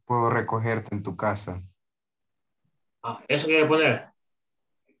puedo recogerte en tu casa? Ah, ¿eso quiere poner?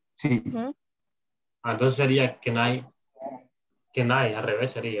 Sí. Entonces sería can I, al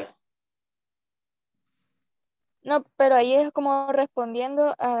revés sería. No, pero ahí es como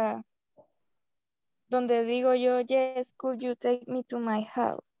respondiendo a donde digo yo, yes, could you take me to my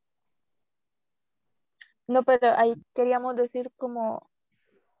house? No, pero ahí queríamos decir como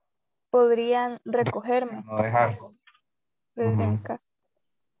podrían recogerme No dejar. desde mi casa.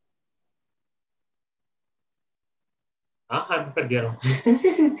 Ajá, me perdieron.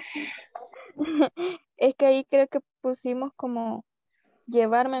 Es que ahí creo que pusimos como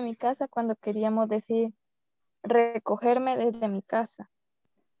llevarme a mi casa cuando queríamos decir recogerme desde mi casa.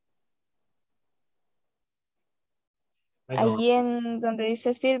 Ahí en donde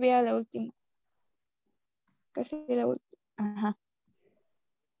dice Silvia, la última. Casi la última. Ajá.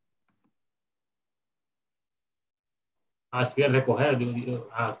 Así es recoger.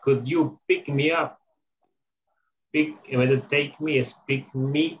 Could you pick me up? Pick, en vez de take me, es pick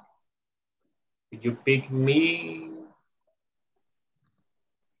me. Could you pick me?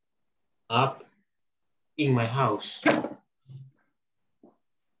 up in my house.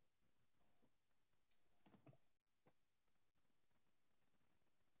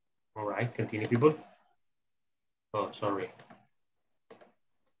 All right, continue, people. Oh, sorry.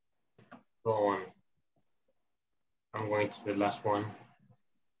 Go on. I'm going to the last one.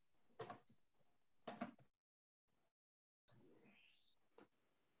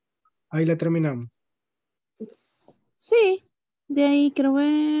 Ahí la terminamos. Sí, de ahí quiero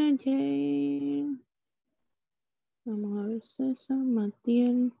ver. Yay. Vamos a ver, César,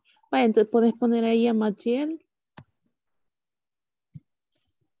 Matiel. Bueno, entonces puedes poner ahí a Matiel.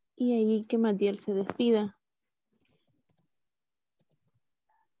 Y ahí que Matiel se despida.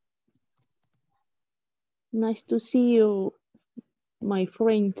 Nice to see you, my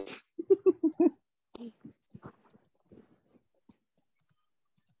friend.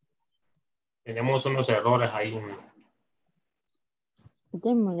 Tenemos unos errores ahí.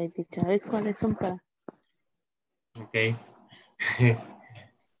 Démosle, teacher, a ver cuáles son para... Ok.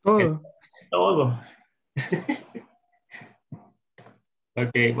 Todo. Todo.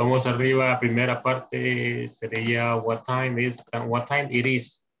 Ok, vamos arriba. Primera parte sería what time it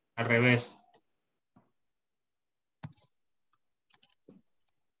is. Al revés.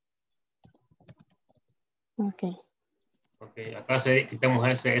 Ok. Ok, acá quitamos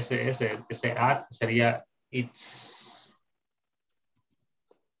ese at, sería it's.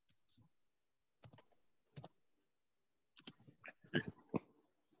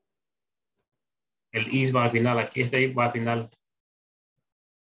 El is va al final, aquí este va al final.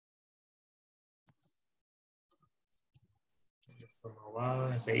 Esto no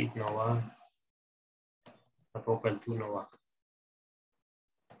va, ese it no va. Tampoco el tú no va.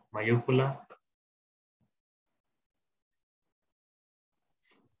 Mayúscula.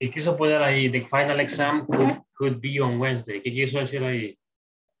 ¿Y quiso poner ahí? The final exam could be on Wednesday. ¿Qué quiso decir ahí?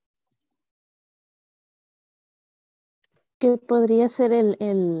 Que podría ser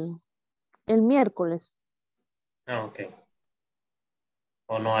el miércoles. Ah, ok.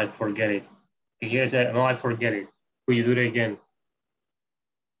 Oh, no, I forget it. ¿Qué quiere decir? No, I forget it. Could you do it again?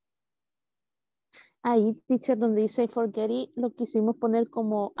 Ahí, teacher, donde dice forget it, lo quisimos poner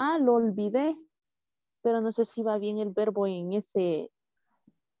como, lo olvidé, pero no sé si va bien el verbo en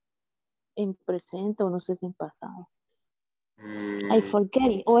en presente o no sé si en pasado. I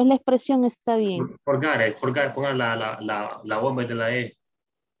forget it, o es la expresión está bien. Forgot it, pongan la O en vez de la E.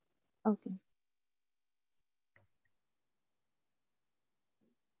 Ok.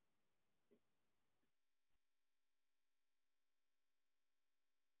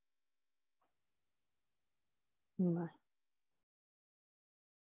 Vale.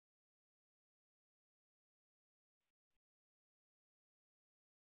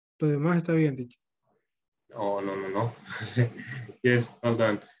 Lo demás está bien, teacher. Oh, no. Yes, hold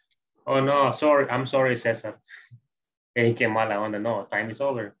on. Oh, no, sorry. I'm sorry, César. Qué mala onda. No, time is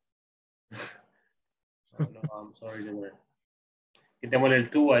over. No, I'm sorry. Quitémosle el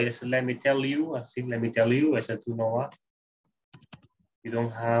tú ahí. Es let me tell you. Así, let me tell you. Ese tú no va. You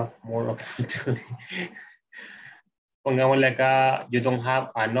don't have more opportunity. Pongámosle acá. You don't have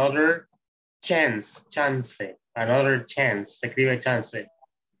another chance. Another chance. Se escribe chance.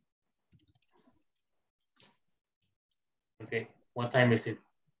 Okay. What time is it?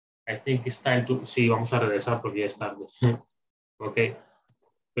 I think it's time to... Sí, vamos a regresar porque ya es tarde. Ok.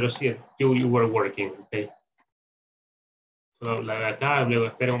 Pero sí, you were working. Ok. So, la de acá, luego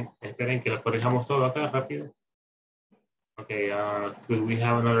esperen que lo corrijamos todo acá rápido. Ok. Could we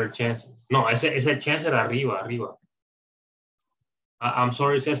have another chance? No, ese chance era arriba. I'm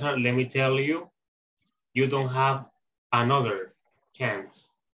sorry, Cesar. Let me tell you. You don't have another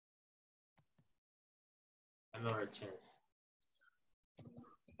chance. Another chance.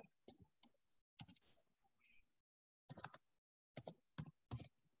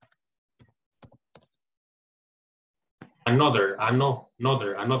 Another.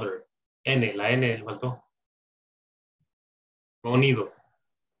 N, la N le faltó. Unido.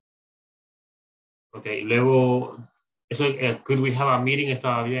 Ok, luego, eso, could we have a meeting,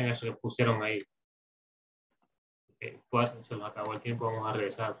 estaba bien, eso que pusieron ahí. Okay, pues se nos acabó el tiempo, vamos a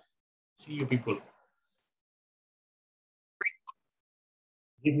regresar. See you people.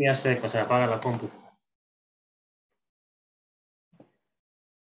 Give me a sec, se apaga la compu.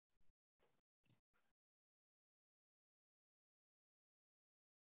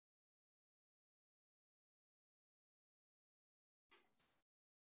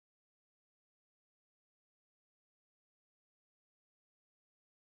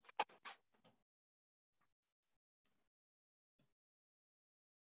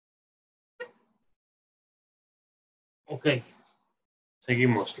 Ok.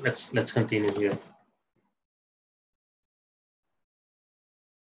 Seguimos. Let's continue here.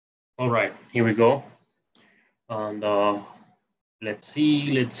 All right, here we go. And let's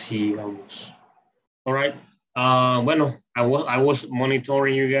see. Vamos. All right. Bueno, I was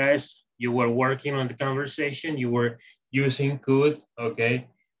monitoring you guys. You were working on the conversation. You were using could. Okay.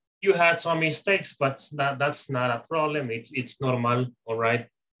 You had some mistakes, but that's not a problem. It's normal. All right.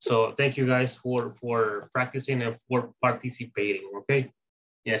 So thank you guys for practicing and for participating. Okay.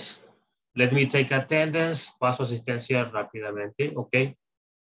 Yes. Let me take attendance. Paso asistencia rápidamente. Okay.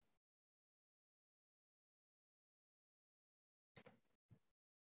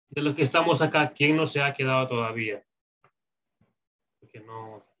 De los que estamos acá, ¿quién no se ha quedado todavía? Porque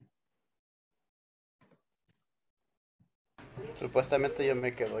no. Supuestamente yo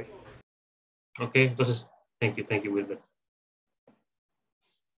me quedo hoy. Ok, entonces, thank you, Wilber.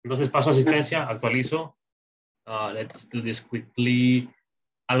 Entonces paso a asistencia, actualizo. Let's do this quickly.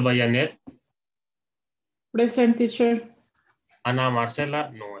 Alba Janet. Present, teacher. Ana Marcela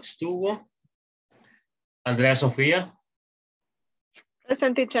no estuvo. Andrea Sofía.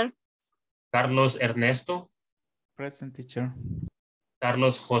 Present, teacher. Carlos Ernesto. Present, teacher.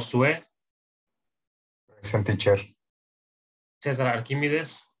 Carlos Josué. Present, teacher. César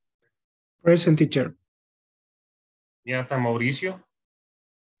Arquímedes. Present, teacher. Jonathan Mauricio.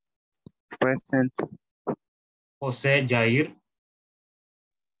 Present. José Jair.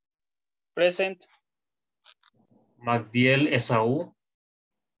 Present. Magdiel Esaú.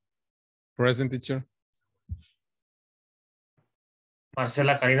 Present, teacher.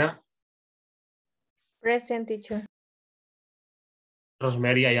 Marcela Karina. Present, teacher.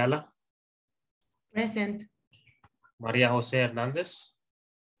 Rosemary Ayala. Present. María José Hernández.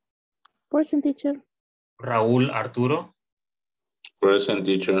 Present, teacher. Raúl Arturo. Present,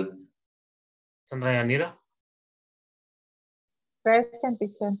 teacher. Sandra Yanira. Present,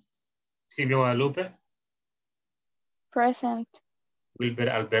 teacher. Silvio Guadalupe. Present. Wilber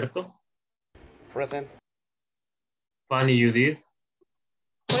Alberto. Present. Fanny Judith.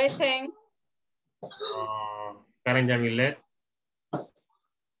 Present. Karen Yamilet.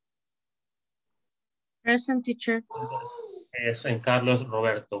 Present, teacher. Es en Carlos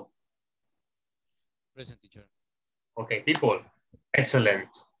Roberto. Present, teacher. Okay, people. Excellent.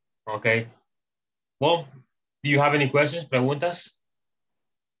 Okay. Well, do you have any questions, preguntas?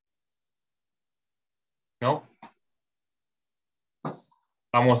 No?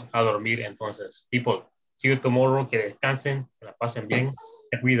 Vamos a dormir entonces. People, see you tomorrow. Que descansen, que la pasen bien,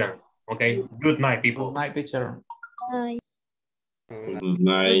 se cuidan. Okay. Good night, people. Good night, teacher. Bye. Good night, Good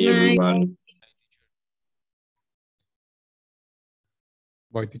night. everyone.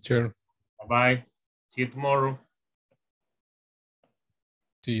 Bye, teacher. Bye-bye. See you tomorrow.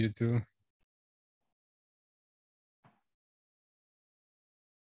 See you too.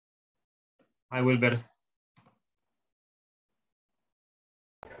 Hi, Wilber.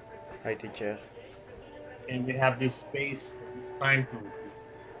 Hi, teacher. And we have this space, this time to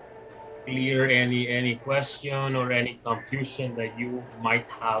clear any question or any confusion that you might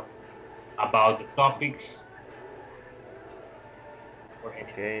have about the topics.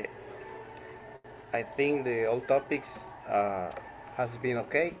 Okay. I think the all topics has been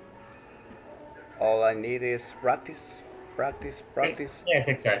okay. All I need is practice. Yes,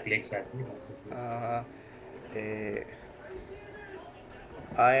 exactly.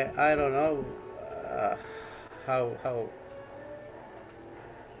 I don't know how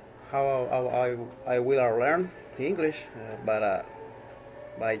I will learn English, but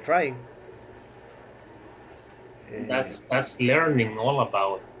by trying. That's learning all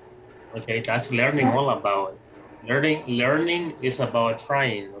about. Okay, that's learning all about. Learning is about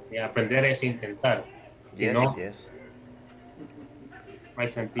trying. Okay, aprender es intentar. Yes, ¿no? yes. No hay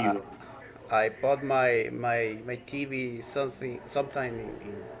sentido. I bought my TV sometime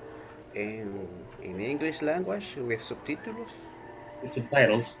in English language with subtitles. With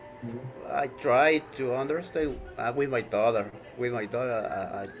subtitles. I tried to understand with my daughter. We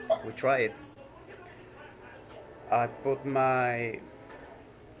try it. I put my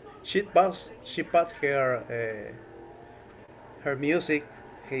she bought her music.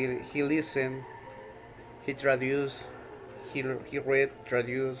 He listened. He traduced. He read,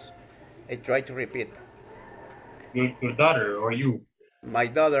 traduced. I try to repeat. Your daughter or you? My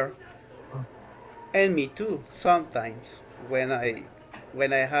daughter. And me too. Sometimes when I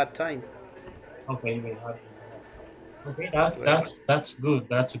have time. Okay, that's good.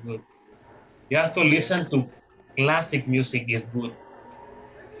 That's good. You have to listen to classic music. Is good.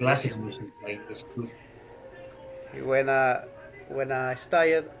 Classic music is good. When I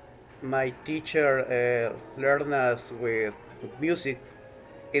studied, my teacher learned us with music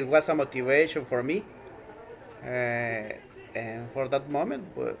it was a motivation for me. And for that moment,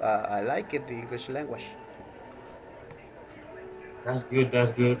 I like it, the English language. That's good.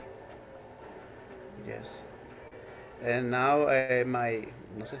 That's good. Yes. And now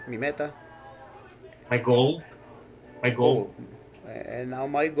no sé, mi meta. My goal. My goal. And now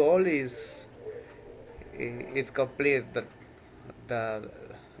my goal is complete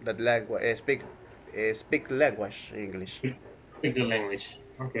that language. Speak language English. Speak the language.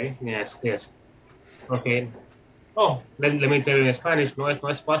 Okay. Yes. Yes. Okay. Oh, let me tell you in Spanish. No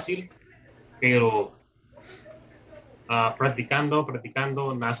es fácil, pero practicando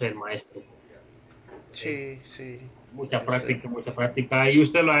nace el maestro. Sí, sí. Mucha práctica. Y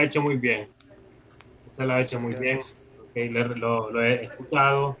usted lo ha hecho muy bien. Usted lo ha hecho muy bien. Gracias. Okay, lo he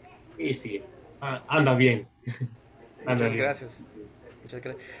escuchado. Y sí, anda bien. Anda Muchas bien. gracias. Muchas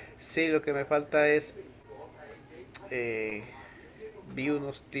gracias. Sí, lo que me falta es vi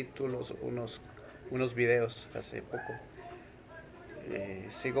unos títulos, unos videos hace poco.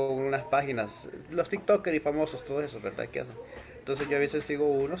 Sigo unas páginas, los TikTokers y famosos, todo eso, ¿verdad? ¿Qué hacen? Entonces yo a veces sigo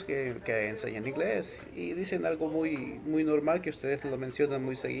unos que enseñan inglés y dicen algo muy normal que ustedes lo mencionan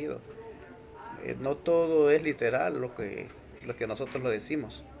muy seguido. No todo es literal lo que nosotros lo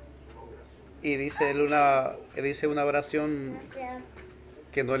decimos. Y dice una oración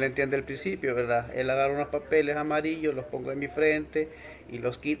que no le entiende al principio, ¿verdad? Él agarra unos papeles amarillos, los pongo en mi frente y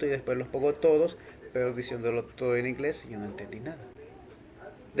los quito y después los pongo todos, pero diciéndolo todo en inglés y yo no entendí nada.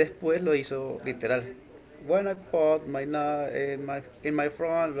 Después lo hizo literal. When I put in my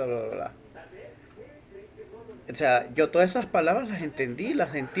front, bla, bla, bla. O sea, yo todas esas palabras las entendí,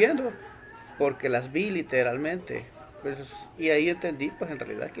 las entiendo, porque las vi literalmente. Pues, y ahí entendí, pues en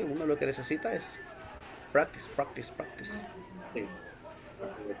realidad que uno lo que necesita es practice. Sí.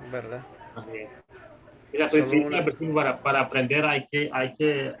 ¿Verdad? Así es. Y al principio para aprender hay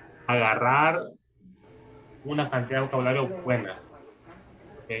que agarrar una cantidad de vocabulario buena.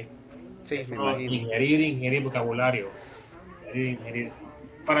 ¿Okay? Sí, Eso, me imagino. ingerir vocabulario. Ingerir.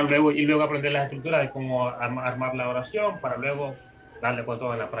 Para luego aprender la estructura de cómo armar la oración, para luego darle con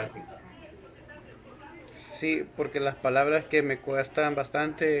todo en la práctica. Sí, porque las palabras que me cuestan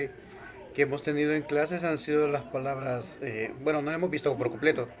bastante, que hemos tenido en clases, han sido las palabras, bueno, no hemos visto por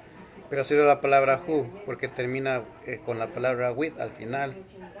completo, pero ha sido la palabra who, porque termina con la palabra with al final,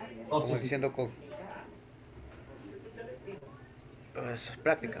 como diciendo con... Pues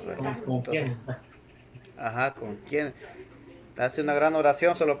práctica, ¿verdad? ¿Con quién? Ajá, ¿con quién? Hace una gran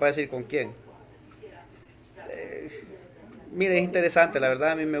oración solo para decir con quién. Mire, es interesante, la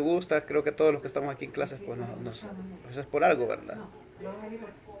verdad a mí me gusta, creo que todos los que estamos aquí en clases, pues, pues es por algo, ¿verdad?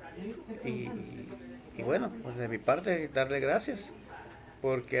 Y bueno, pues de mi parte, darle gracias,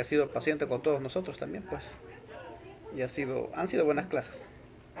 porque ha sido paciente con todos nosotros también, pues. Y han sido buenas clases.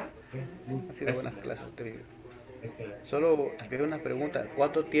 Han sido buenas clases, te digo. Solo tal vez una pregunta,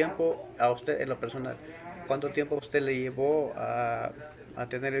 ¿cuánto tiempo a usted, en lo personal, cuánto tiempo a usted le llevó a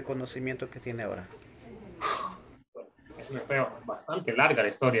tener el conocimiento que tiene ahora? Es bastante larga la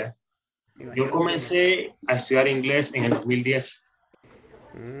historia. Yo comencé a estudiar inglés en el 2010,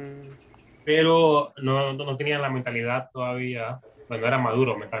 pero no tenía la mentalidad todavía, bueno, era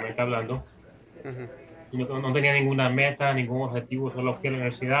maduro mentalmente hablando. No tenía ninguna meta, ningún objetivo, solo fui a la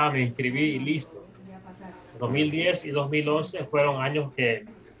universidad, me inscribí y listo. 2010 y 2011 fueron años que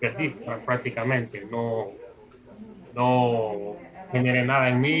perdí prácticamente, no generé nada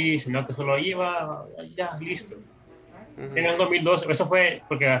en mí, sino que solo iba, ya, listo. En el 2012, eso fue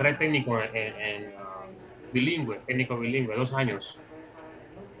porque agarré técnico en técnico bilingüe, 2 años.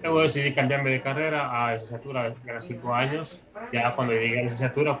 Luego decidí cambiarme de carrera a licenciatura, que eran 5 años. Ya cuando llegué a la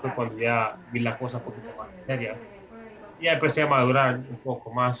licenciatura fue cuando ya vi la cosa un poquito más seria. Y ya empecé a madurar un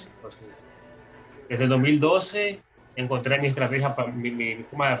poco más. Entonces, desde el 2012 encontré mi estrategia para mi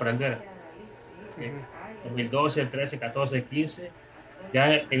forma de aprender. 2012, 13, 14, 15.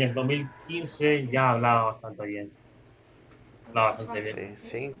 Ya en el 2015 ya hablaba bastante bien. Sí,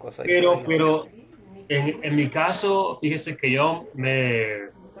 5 o 6 años. Pero en mi caso, fíjese que yo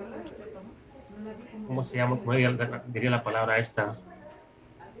 ¿cómo se llama? ¿Cómo diría la palabra esta?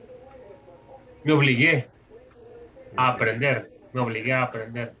 Me obligué a aprender.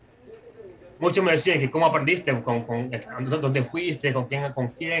 Muchos me decían que cómo aprendiste, dónde fuiste, con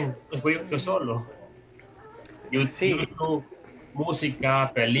quién. Pues fui yo solo. YouTube,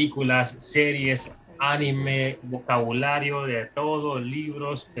 música, películas, series, anime, vocabulario de todos,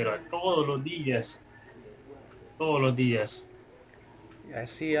 libros, pero todos los días.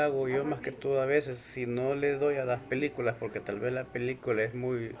 Así hago yo más que todo a veces, si no le doy a las películas, porque tal vez la película es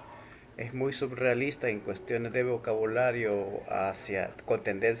es muy surrealista en cuestiones de vocabulario con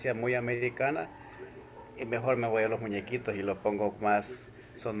tendencia muy americana, y mejor me voy a los muñequitos y lo pongo más,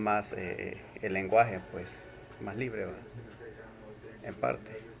 son más el lenguaje pues más libre, ¿verdad? En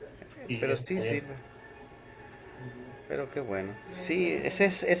parte. Pero sí, sí. Pero qué bueno. Sí, esa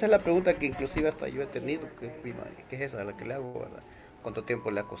es la pregunta que inclusive hasta yo he tenido, que es esa la que le hago, ¿verdad? ¿Cuánto tiempo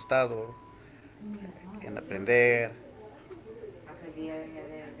le ha costado en aprender?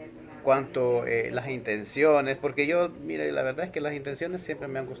 ¿Cuánto las intenciones? Porque yo, mire, la verdad es que las intenciones siempre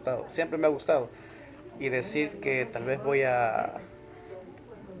me han gustado, siempre me ha gustado. Y decir que tal vez voy a...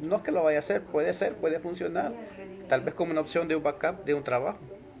 No es que lo vaya a hacer, puede funcionar. Tal vez como una opción de un backup, de un trabajo.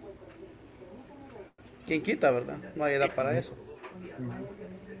 ¿Quién quita, verdad? No hay edad para eso.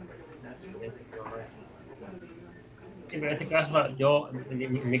 Sí, pero en ese caso, yo,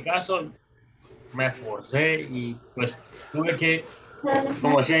 en mi caso, me esforcé y pues tuve que,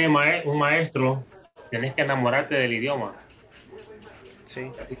 como decía un maestro, tenés que enamorarte del idioma.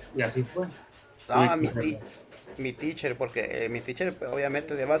 Sí. Y así fue. Ah, mi teacher, porque mi teacher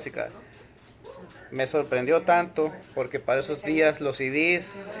obviamente de básica me sorprendió tanto porque para esos días los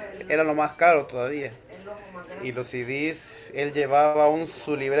CDs eran lo más caro todavía. Y los CDs, él llevaba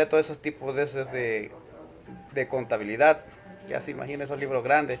su libreto de esos tipos de contabilidad, ya se imagina esos libros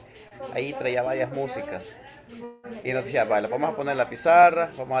grandes, ahí traía varias músicas. Y nos decía, vale, vamos a poner la pizarra,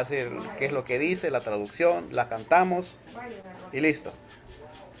 vamos a decir qué es lo que dice, la traducción, la cantamos y listo.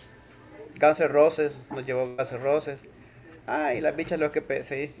 Guns N' Roses, nos llevó Guns N' Roses. Ah, y las bichas lo que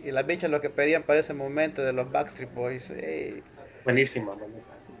pedían para ese momento de los Backstreet Boys. Buenísima,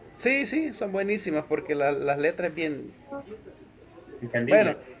 buenísima. Sí, son buenísimas porque las letras bien... Entendible.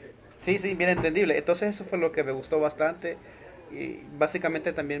 Bueno, sí, bien entendible. Entonces eso fue lo que me gustó bastante. Y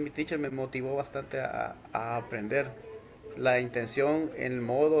básicamente también mi teacher me motivó bastante a aprender. La intención, el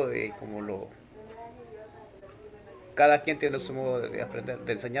modo de cómo lo... Cada quien tiene su modo de aprender,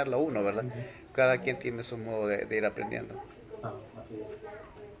 de enseñarlo a uno, ¿verdad? Cada quien tiene su modo de ir aprendiendo.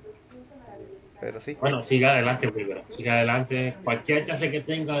 Pero sí. Bueno, siga adelante, Rivera. Siga adelante. Cualquier chance que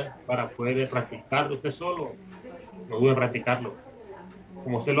tenga para poder practicarlo usted solo, no dude en practicarlo.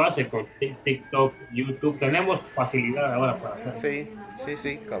 Como usted lo hace con TikTok, YouTube, tenemos facilidad ahora para hacerlo.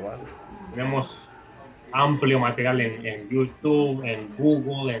 Sí, cabal. Tenemos amplio material en YouTube, en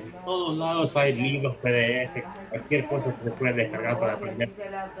Google, en todos lados hay libros, PDF, cualquier cosa que se puede descargar para aprender.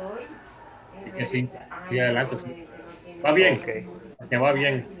 Así que sí, adelante. Sí. Va bien, te va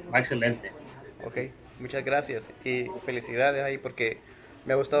bien, va excelente. Ok, muchas gracias y felicidades ahí porque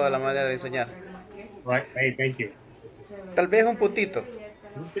me ha gustado la manera de enseñar. Right, hey, thank you. Tal vez un puntito.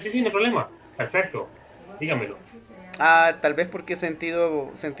 Sí, no hay problema. Perfecto. Dígamelo. Tal vez porque he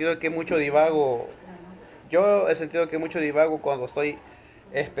sentido que mucho divago. Yo he sentido que mucho divago cuando estoy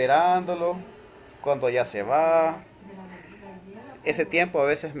esperándolo, cuando ya se va. Ese tiempo a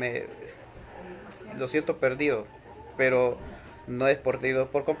veces lo siento perdido, pero no es perdido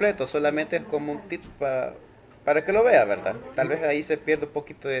por completo, solamente es como un tip para que lo vea, ¿verdad? Tal vez ahí se pierde un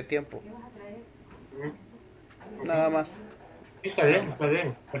poquito de tiempo. Nada más. Está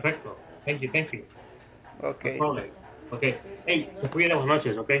bien, perfecto. Thank you. Ok. No problem. Ok. Hey, se cuida, buenas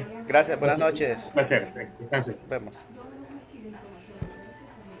noches, ok. Gracias, buenas noches. Placer, descanse. Vemos.